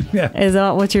don't. Yeah. Is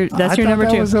that what's your? That's your number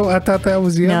 2. I thought that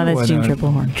was the other one. No, that's Jean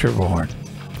Triplehorn Triplehorn.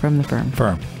 from the firm.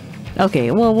 Firm.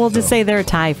 Okay, well we'll just say they're a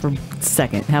tie for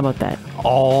second. How about that?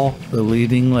 All the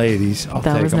leading ladies.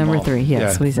 That was number 3.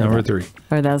 Yes, we said number that.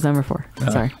 3. Or that was number 4.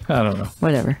 Sorry. I don't know.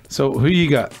 Whatever. So who you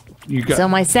got? You got. So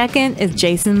my second is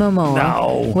Jason Momoa.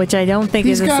 No. Which I don't think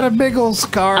He's is got a big old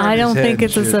scar. on I his don't head think and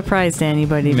it's a shit. surprise to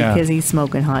anybody No. because he's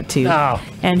smoking hot too. No.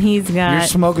 And he's got. You're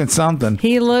smoking something.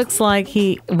 He looks like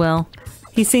he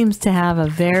seems to have a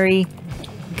very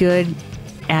good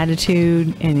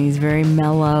attitude and he's very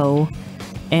mellow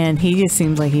and he just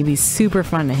seems like he'd be super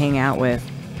fun to hang out with.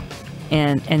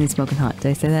 And he's smoking hot. Did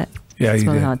I say that? Yeah, He's you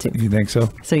smoking did. hot too. You think so?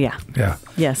 So yeah. Yeah.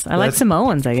 Yes, I like That's-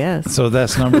 Samoans, I guess. So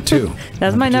that's number 2.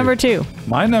 That's my number 2.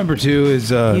 My number 2 is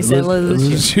You said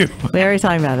Elizabeth Shue. Shue. We already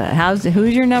talked about that.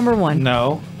 Who's your number 1?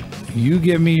 No, you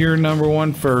give me your number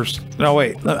 1 first. No,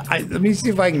 wait. Let me see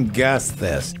if I can guess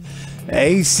this.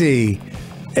 AC,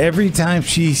 every time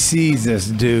she sees this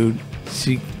dude,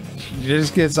 she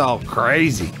just gets all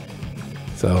crazy.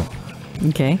 So,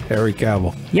 Okay. Harry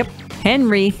Cavill. Yep.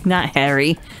 Henry, not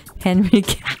Harry. Henry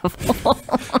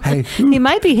Cavill. Hey, He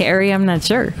might be Harry, I'm not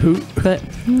sure. But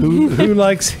who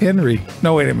likes Henry?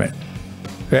 No, wait a minute.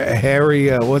 Harry,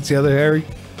 what's the other Harry?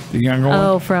 The younger one?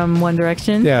 oh, from One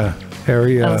Direction? Yeah,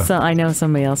 Harry. So I know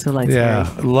somebody else who likes yeah,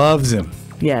 Harry. loves him.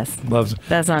 Yes. Loves him.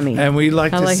 That's not me. And we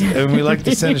like I to like- and we like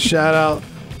to send a shout out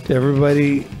to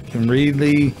everybody in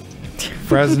Reedley,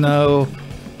 Fresno,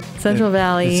 Central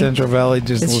Valley. Central Valley.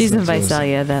 Just She's in listen to us.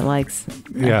 Visalia that likes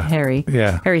Yeah. Harry.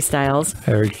 Yeah. Harry Styles.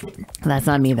 Harry. That's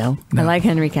not me though. I like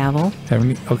Henry Cavill.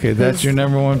 Okay, that's your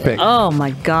number 1 pick. Oh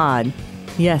my God.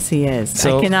 Yes, he is.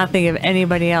 So- I cannot think of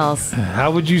anybody else. How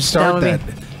would you start That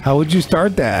that? would How would you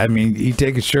start that? I mean, you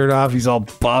take his shirt off, he's all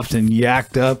buffed and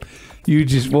yacked up.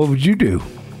 What would you do?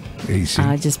 AC.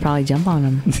 I'd just probably jump on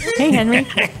him. Hey, Henry,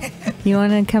 you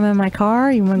want to come in my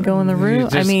car? You want to go in the room?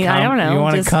 I mean, I don't know. You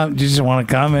want to come? You just want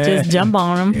to come in? Just jump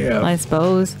on him, Yeah. I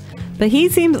suppose. But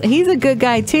he's a good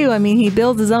guy too. I mean, he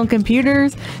builds his own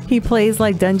computers. He plays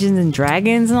like Dungeons and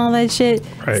Dragons and all that shit.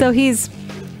 Right. So he's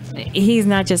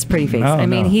not just pretty face. No, I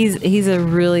mean, no. he's a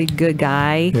really good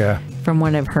guy. Yeah. From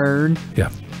what I've heard. Yeah.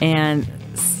 And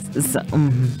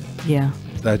yeah.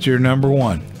 That's your number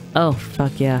 1. Oh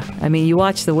fuck yeah. I mean, you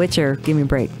watch The Witcher. Give me a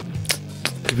break.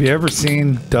 Have you ever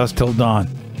seen Dusk Till Dawn?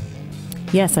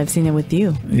 Yes, I've seen it with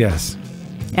you. Yes.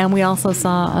 And we also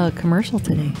saw a commercial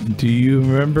today. Do you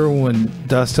remember when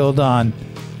Dusk Till Dawn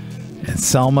and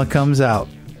Selma comes out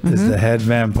as the head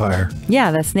vampire?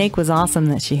 Yeah, that snake was awesome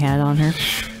that she had on her.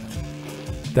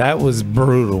 That was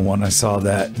brutal when I saw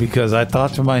that because I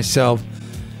thought to myself,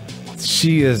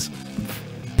 she is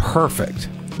perfect.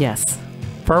 Yes.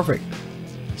 Perfect.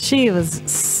 She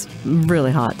was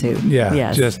really hot too. Yeah.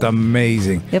 Yes. Just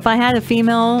amazing. If I had a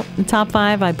female top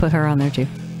 5, I'd put her on there too.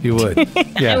 You would. I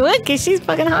Yeah. would, because she's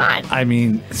fucking hot. I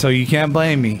mean, so you can't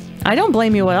blame me. I don't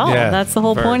blame you at all. Yeah, That's the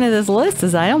whole fair. point of this list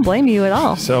is I don't blame you at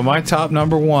all. So my top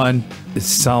number 1 is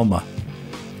Selma.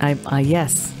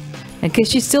 Yes. And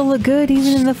because she still look good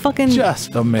even in the fucking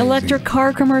Just amazing. electric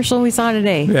car commercial we saw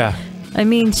today. Yeah. I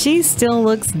mean, she still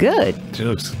looks good. She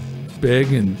looks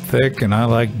big and thick, and I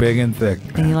like big and thick.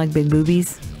 And you like big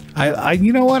boobies? I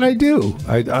you know what I do?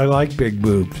 I like big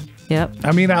boobs. Yep.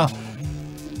 I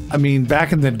mean,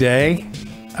 back in the day,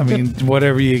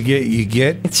 whatever you get, you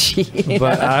get. Yeah.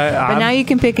 But But now you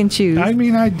can pick and choose. I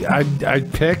mean, I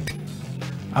picked,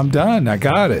 I'm done. I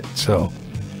got it. So.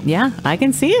 Yeah, I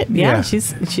can see it. Yeah.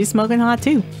 She's smoking hot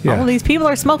too. Yeah. All these people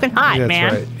are smoking hot, That's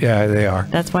man. Right. Yeah, they are.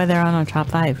 That's why they're on our top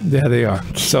 5. Yeah, they are.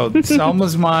 So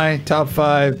Selma's my top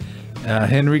 5.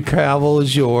 Henry Cavill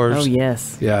is yours. Oh,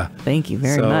 yes. Yeah. Thank you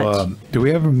very much. Do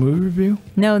we have a movie review?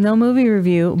 No movie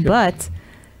review, but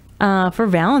for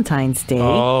Valentine's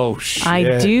Day, shit.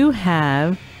 I do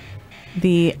have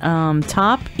the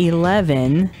top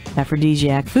 11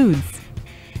 aphrodisiac foods.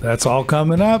 That's all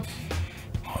coming up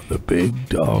on the Big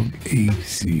Dog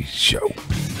AC Show.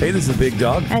 Hey, this is the Big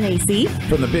Dog And AC.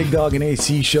 from the Bigdog and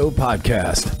AC Show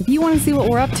podcast. If you want to see what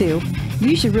we're up to,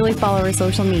 you should really follow our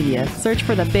social media. Search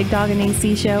for the Big Dog and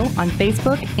AC Show on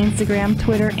Facebook, Instagram,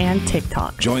 Twitter, and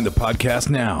TikTok. Join the podcast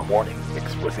now. Warning,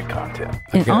 explicit content.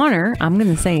 In honor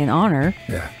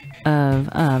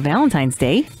of Valentine's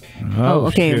Day.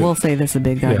 Okay. Shit. We'll say this is a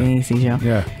Big Dog and AC Show.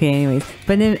 Yeah. Okay, anyways.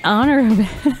 But in honor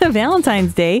of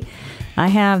Valentine's Day, I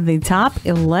have the top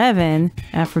 11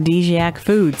 aphrodisiac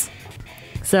foods.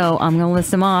 So I'm going to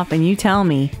list them off, and you tell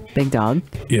me, Big Dog,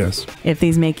 Yes. if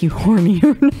these make you horny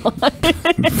or not.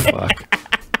 Fuck.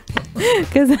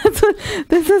 Because that's what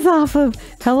this is off of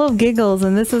Hello Giggles,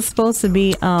 and this is supposed to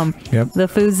be the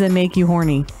foods that make you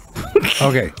horny.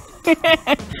 Okay.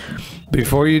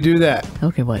 Before you do that,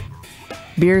 Okay, what?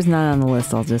 Beer's not on the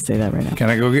list. I'll just say that right now. can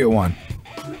I go get one?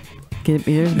 There's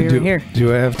beer right here.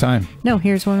 Do I have time? No,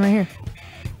 here's one right here.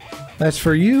 That's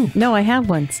for you. No, I have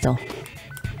one still.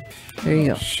 There you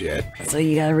go. Shit. So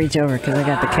you gotta reach over because I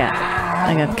got the cat.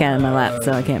 I got the cat in my lap,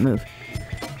 so I can't move.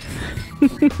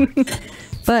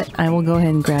 But I will go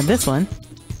ahead and grab this one.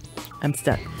 I'm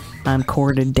stuck. I'm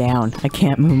corded down. I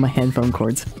can't move my headphone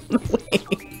cords.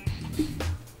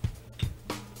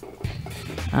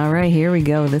 All right, here we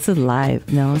go. This is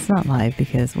live. No, it's not live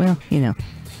because, well, you know.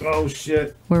 Oh,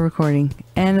 shit. We're recording.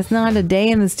 And it's not a day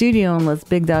in the studio unless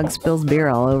Big Dog spills beer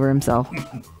all over himself.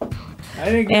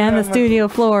 And the studio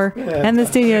floor. And the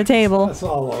studio table. That's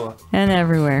all over. And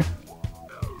everywhere.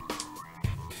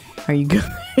 Are you good?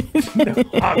 No,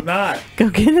 I'm not. Go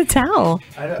get a towel.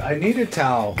 I need a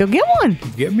towel. Go get one.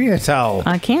 Get me a towel.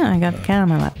 I can't. I got the cat on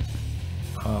my lap.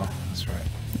 Oh, that's right.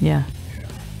 Yeah.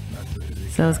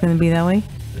 So it's going to be that way?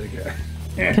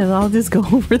 Because I'll just go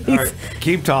over these. All right,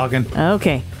 keep talking.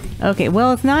 Okay. Okay.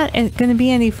 Well, it's not going to be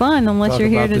any fun unless you're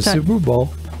here to the talk. Super Bowl.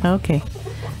 Okay.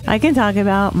 I can talk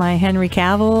about my Henry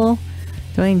Cavill,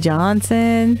 Dwayne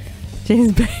Johnson,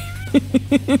 James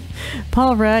Bay,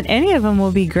 Paul Rudd. Any of them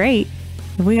will be great.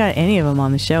 If we got any of them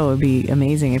on the show, it would be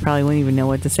amazing. I probably wouldn't even know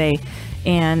what to say.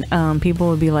 And people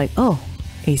would be like, oh,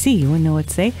 AC, you wouldn't know what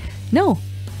to say? No,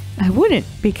 I wouldn't,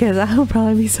 because I would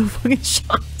probably be so fucking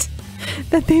shocked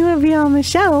that they would be on the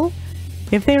show.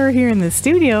 If they were here in the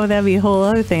studio, that'd be a whole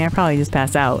other thing. I'd probably just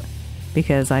pass out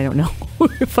because I don't know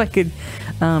if I could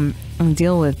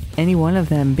deal with any one of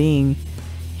them being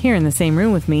here in the same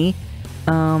room with me,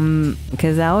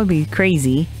 because that would be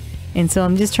crazy. And so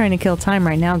I'm just trying to kill time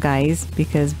right now, guys,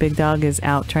 because Big Dog is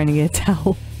out trying to get a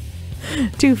towel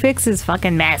to fix his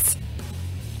fucking mess.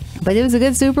 But it was a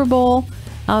good Super Bowl.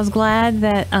 I was glad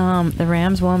that the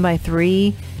Rams won by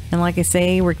 3. And like I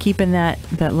say, we're keeping that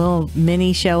little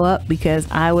mini show up because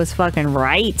I was fucking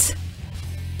right.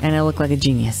 And I look like a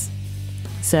genius.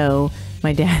 So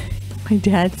my dad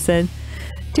said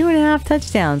 2.5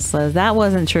 touchdowns. So that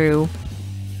wasn't true.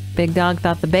 Big Dog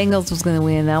thought the Bengals was going to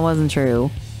win. That wasn't true.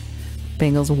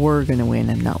 Bengals were going to win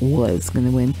and not was going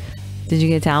to win. Did you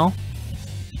get a towel?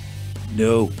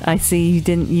 No. I see you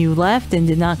didn't. You left and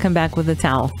did not come back with a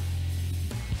towel.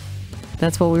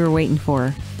 That's what we were waiting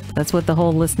for. That's what the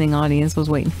whole listening audience was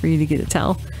waiting for, you to get a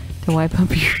towel to wipe up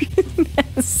your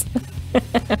mess.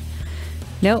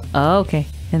 Nope. Oh, okay.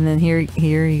 And then here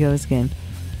he goes again.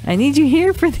 I need you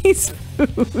here for these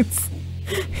foods.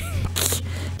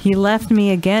 He left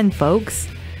me again, folks.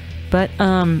 But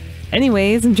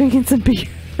anyways, I'm drinking some beer.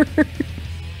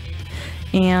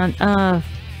 And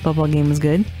football game was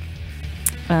good.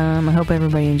 I hope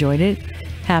everybody enjoyed it.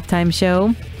 Halftime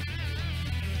show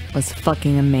was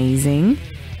fucking amazing.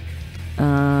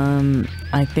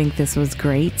 I think this was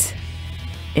great.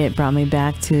 It brought me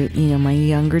back to, my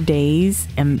younger days,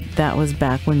 and that was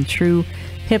back when true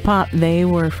hip-hop, they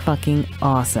were fucking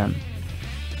awesome.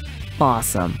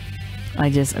 Awesome. I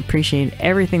just appreciated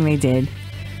everything they did.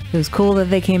 It was cool that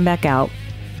they came back out.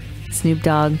 Snoop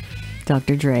Dogg,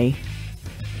 Dr. Dre,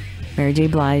 Mary J.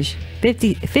 Blige,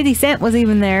 50 Cent was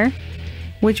even there,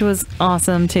 which was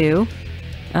awesome too.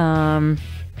 Eminem,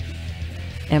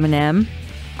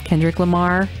 Kendrick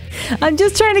Lamar. I'm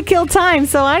just trying to kill time,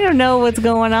 so I don't know what's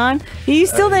going on. You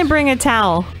still didn't bring a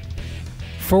towel.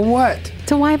 For what?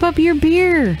 To wipe up your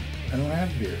beer. I don't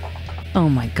have beer. Oh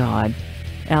my god.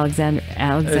 Alexander.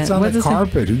 It's on what's the his name?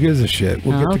 carpet. Who gives a shit?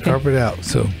 We'll get the carpet out.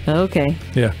 So Okay.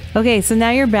 yeah. Okay, so now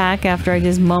you're back after I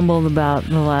just mumbled about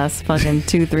the last fucking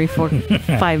 2, 3, 4,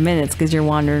 5 minutes because you're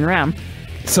wandering around.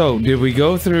 So did we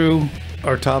go through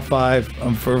our top 5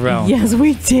 for Valentine? Yes,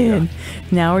 we did.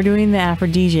 Now we're doing the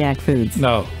aphrodisiac foods.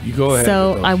 No, you go ahead.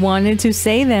 So with I those. wanted to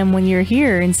say them when you're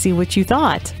here and see what you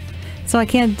thought. So I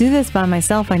can't do this by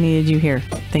myself. I needed you here.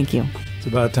 Thank you. It's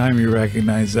about time you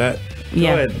recognize that.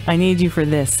 Yeah, Go ahead. I need you for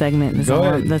this segment.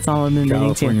 That's all I'm admitting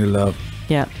California to. Love.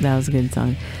 Yeah, that was a good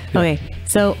song. Okay,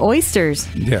 so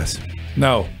oysters. Yes.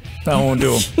 No, I won't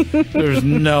do them. There's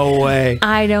no way.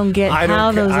 I don't get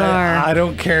how those are. I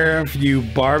don't care if you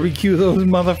barbecue those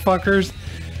motherfuckers.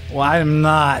 Well, I'm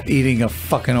not eating a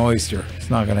fucking oyster. It's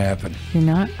not going to happen. You're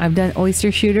not? I've done oyster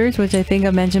shooters, which I think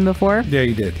I've mentioned before. Yeah,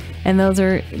 you did. And those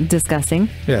are disgusting.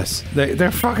 Yes.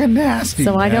 They're fucking nasty.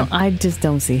 So man. I just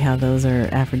don't see how those are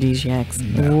aphrodisiacs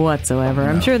whatsoever.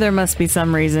 I'm sure there must be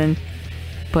some reason,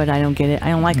 but I don't get it. I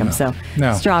don't like them. So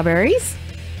strawberries.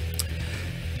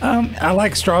 I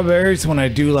like strawberries when I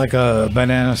do like a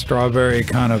banana strawberry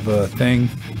kind of a thing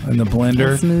in the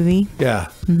blender. A smoothie. Yeah,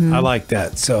 I like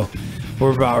that. So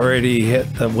we're about ready to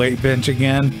hit the weight bench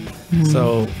again.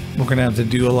 So we're gonna have to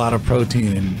do a lot of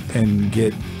protein and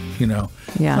get, we're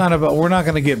not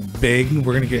gonna get big.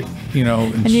 We're gonna get, I knew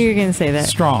you were gonna say that.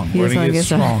 Strong. You We're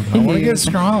just gonna wanna get strong. I want to get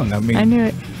strong. I mean, I knew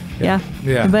it. Yeah.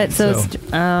 But so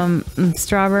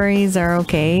strawberries are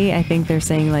okay. I think they're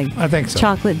saying like I think so.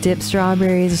 chocolate dipped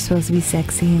strawberries are supposed to be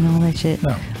sexy and all that shit.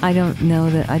 No. I don't know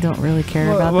that. I don't really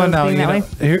care about those being that way.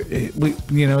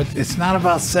 It's not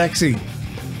about sexy.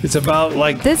 It's about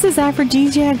like this is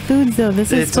aphrodisiac foods though.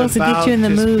 This is supposed to get you in the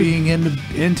just mood. being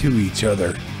into each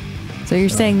other. So you're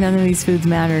saying none of these foods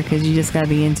matter because you just got to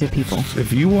be into people.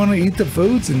 If you want to eat the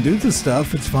foods and do the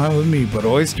stuff, it's fine with me. But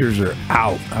oysters are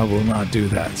out. I will not do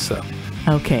that. So.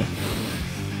 Okay.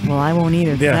 Well, I won't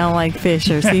either. Yeah. I don't like fish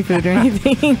or seafood or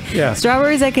anything. Yeah.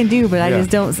 Strawberries I can do, but I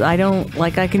don't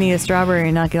like I can eat a strawberry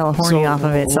and not get all horny off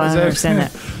of it. So I don't understand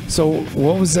that. So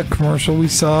what was that commercial we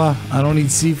saw? I don't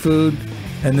eat seafood.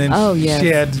 And then she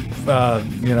had,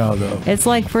 It's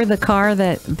like for the car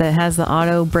that has the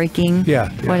auto braking,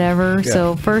 whatever. Yeah.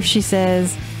 So first she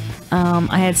says,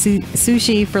 I had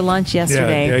sushi for lunch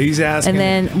yesterday. Yeah, he's asking. And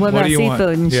then what about do you seafood?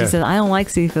 want? And she said, I don't like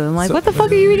seafood. I'm like, what the fuck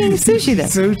are you eating sushi then?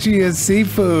 Sushi is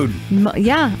seafood.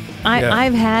 Yeah.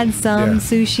 I've had some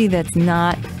sushi that's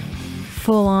not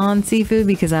full on seafood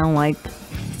because I don't like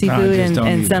seafood.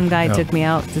 And some guy took me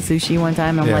out to sushi one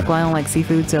time. I'm like, well, I don't like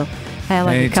seafood. So I had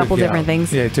like a couple different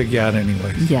things. Yeah, he took you out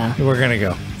anyways. Yeah. We're going to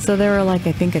go. So there were like,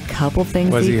 I think a couple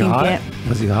things Was that he you can hot? get.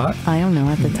 Was he hot? I don't know.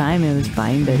 At the time it was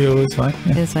fine, but It was fine.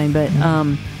 it was fine. But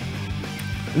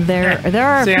there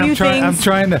are a few things. I'm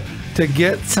trying to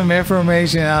get some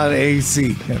information out of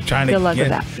AC. I'm trying to Good luck get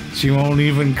with that. She won't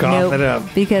even cough it up.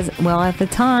 Because at the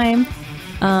time,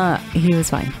 he was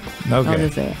fine. Okay. I'll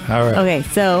just say it. All right. Okay,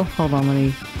 so hold on, let me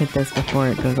hit this before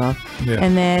it goes off. Yeah.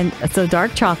 And then so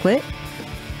dark chocolate.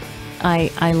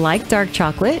 I like dark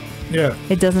chocolate. Yeah.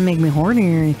 It doesn't make me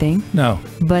horny or anything. No.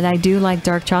 But I do like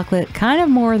dark chocolate kind of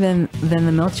more than the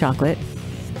milk chocolate.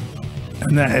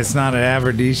 And that it's not an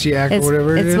aphrodisiac or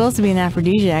whatever it is? It's supposed to be an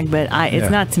aphrodisiac, but it's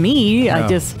not to me. No. I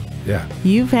just... Yeah. Do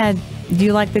you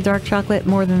like the dark chocolate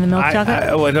more than the milk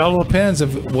chocolate? Well, it all depends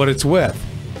of what it's with.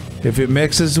 If it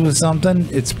mixes with something,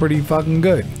 it's pretty fucking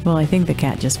good. Well, I think the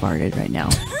cat just farted right now.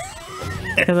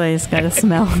 Because I just got to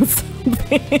smell something.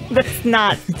 That's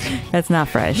not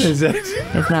fresh. It's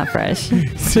not fresh.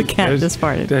 The cat just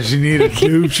farted. Does she need a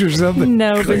douche or something?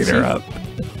 No, Clean her up.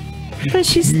 But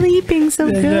she's sleeping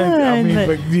so good. I mean,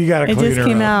 but you got to clean her up. It just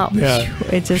came out.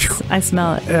 Yeah. I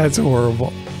smell it. That's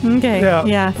horrible. Okay.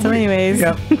 Yeah. So anyways.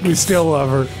 Yeah. We still love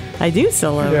her. I do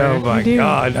still love her. Oh my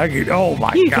God.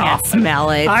 You can't smell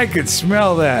it. I could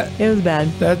smell that. It was bad.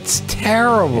 That's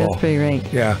terrible. That's pretty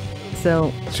rank. Yeah.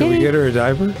 So, should we get her a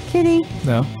diaper? Kitty.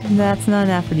 No. That's not an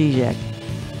aphrodisiac.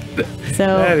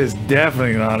 So that is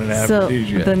definitely not an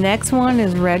aphrodisiac. So the next one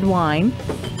is red wine.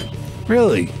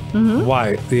 Really? Mm-hmm.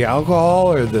 Why? The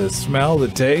alcohol or the smell, the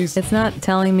taste? It's not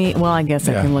telling me. Well, I guess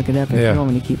I can look it up if you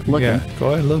want me to keep looking. Yeah,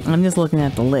 go ahead, look. I'm just looking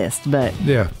at the list, but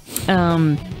hold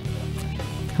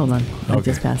on. I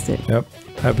just passed it. Yep.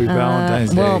 Happy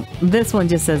Valentine's Day. Well, this one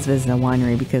just says visit a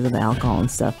winery because of the alcohol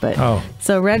and stuff. But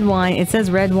so red wine, it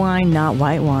says red wine, not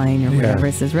white wine or whatever.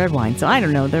 It says red wine. So I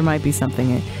don't know. There might be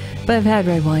something in it. But I've had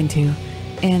red wine too.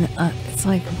 And it's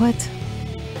like, what?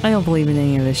 I don't believe in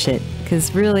any of this shit.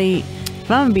 Because really, if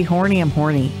I'm going to be horny, I'm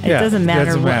horny. It doesn't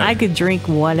matter. I could drink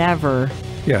whatever.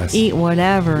 Yes. Eat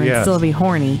whatever and still be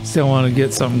horny. Still want to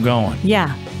get something going.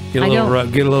 Yeah. Get a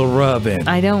little rub in.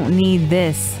 I don't need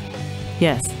this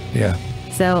Yes. Yeah.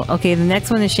 So, okay, the next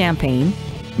one is champagne.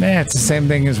 Man, it's the same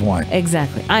thing as wine.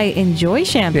 Exactly. I enjoy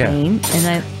champagne, and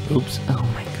I... Oops. Oh,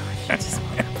 my gosh. I just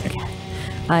want to forget.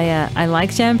 I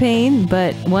like champagne,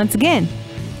 but once again,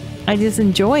 I just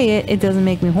enjoy it. It doesn't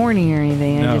make me horny or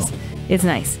anything. No. It's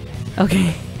nice.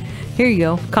 Okay. Here you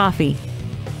go. Coffee.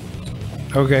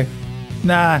 Okay.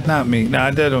 Nah, not me.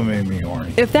 Nah, that don't make me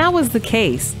horny. If that was the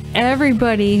case,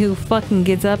 everybody who fucking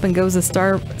gets up and goes to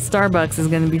Starbucks is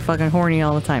going to be fucking horny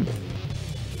all the time.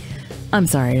 I'm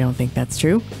sorry, I don't think that's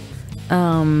true.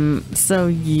 So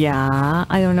yeah,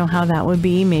 I don't know how that would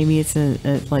be. Maybe it's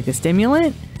like a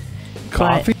stimulant.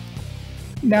 Coffee?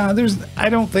 No, I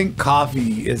don't think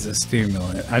coffee is a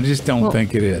stimulant. I just don't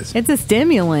think it is. It's a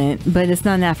stimulant, but it's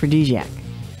not an aphrodisiac.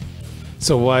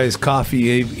 So why is coffee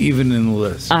even in the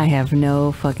list? I have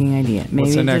no fucking idea. Maybe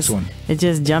What's the next one? It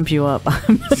just jumps you up.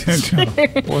 I'm not sure.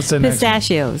 What's the next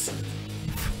Pistachios. one?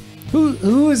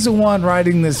 Who is the one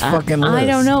writing this fucking list? I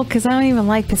don't know, because I don't even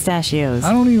like pistachios.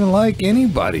 I don't even like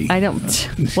anybody. I don't.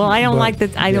 Well, I don't like the.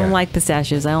 I don't like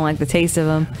pistachios. I don't like the taste of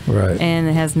them. Right. And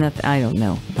it has nothing. I don't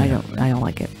know. I don't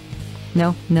like it.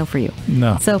 No for you.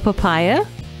 No. So papaya.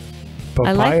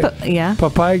 I like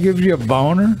Papaya gives you a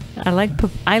boner? I like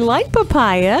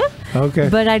papaya. Okay.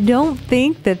 But I don't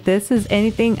think that this is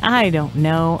anything. I don't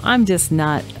know. I'm just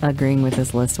not agreeing with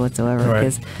this list whatsoever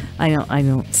because I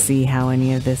don't see how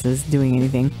any of this is doing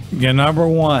anything. Yeah, number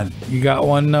one. You got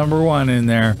one number one in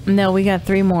there. No, we got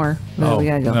three more. We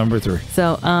gotta go. Number three.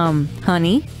 So,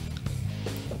 honey.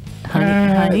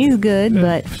 Honey's good,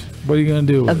 but what are you gonna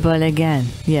do with it? But again,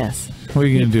 yes. What are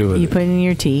you gonna do with it? You put it in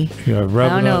your tea. Yeah,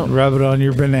 rub it on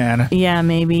your banana. Yeah,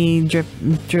 maybe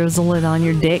drizzle it on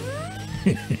your dick.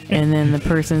 And then the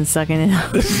person sucking it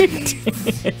out.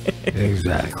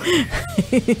 Exactly.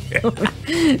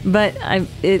 But I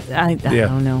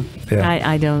don't know. Yeah.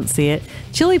 I don't see it.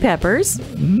 Chili peppers.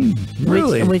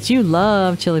 Really? Which you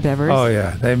love chili peppers. Oh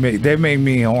yeah, they make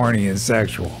me horny and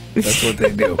sexual. That's what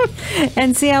they do.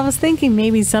 And see, I was thinking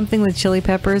maybe something with chili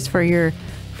peppers for your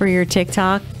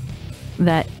TikTok.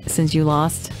 That since you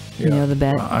lost, you know the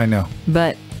bet. I know.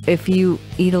 But if you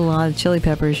eat a lot of chili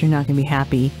peppers, you're not going to be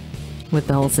happy with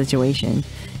the whole situation.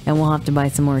 And we'll have to buy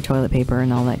some more toilet paper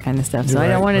and all that kind of stuff. So I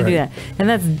don't want to do that. And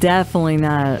that's definitely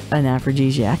not an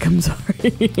aphrodisiac. I'm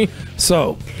sorry.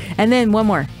 So. And then one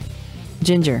more.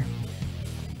 Ginger.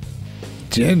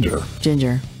 Ginger.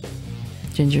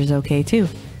 Ginger's okay too.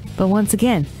 But once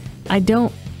again, I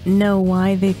don't know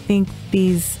why they think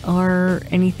these are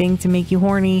anything to make you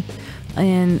horny.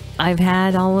 And I've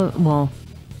had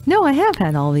I have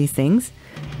had all these things.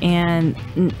 And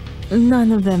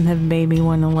none of them have made me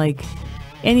want to like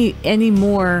any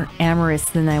more amorous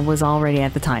than I was already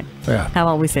at the time. Yeah. How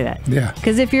about we say that? Yeah.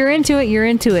 Because if you're into it, you're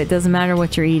into it. Doesn't matter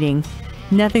what you're eating.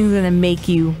 Nothing's going to make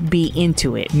you be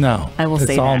into it. No. I will say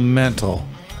that. It's all mental.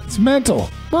 It's mental.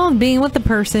 Well, being with the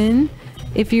person,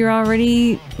 if you're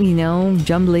already,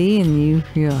 jumbly and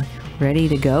you're like ready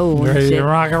to go. Ready to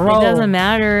rock and roll. It doesn't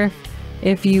matter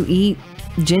if you eat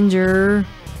ginger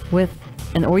with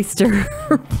an oyster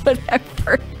or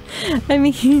whatever. I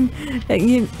mean, I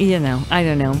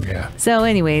don't know. Yeah. So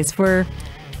anyways, for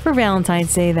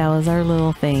Valentine's Day, that was our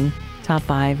little thing. Top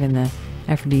 5 and the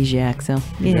aphrodisiac. So,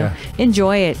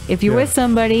 enjoy it. If you're with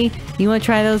somebody, you want to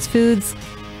try those foods,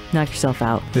 knock yourself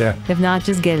out. Yeah. If not,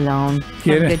 just get it on.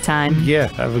 Have a good time. Yeah,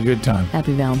 have a good time.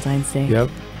 Happy Valentine's Day.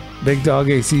 Yep. Big Dog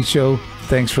AC Show.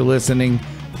 Thanks for listening.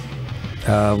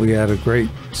 We had a great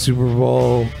Super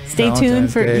Bowl. Stay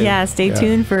tuned for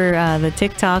the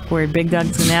TikTok where Big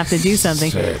Dog's gonna have to do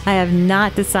something. I have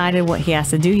not decided what he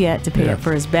has to do yet to pay up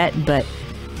for his bet, but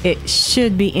it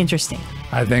should be interesting.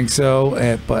 I think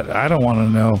so, but I don't want to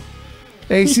know.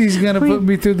 AC's gonna put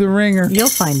me through the ringer. You'll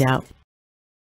find out.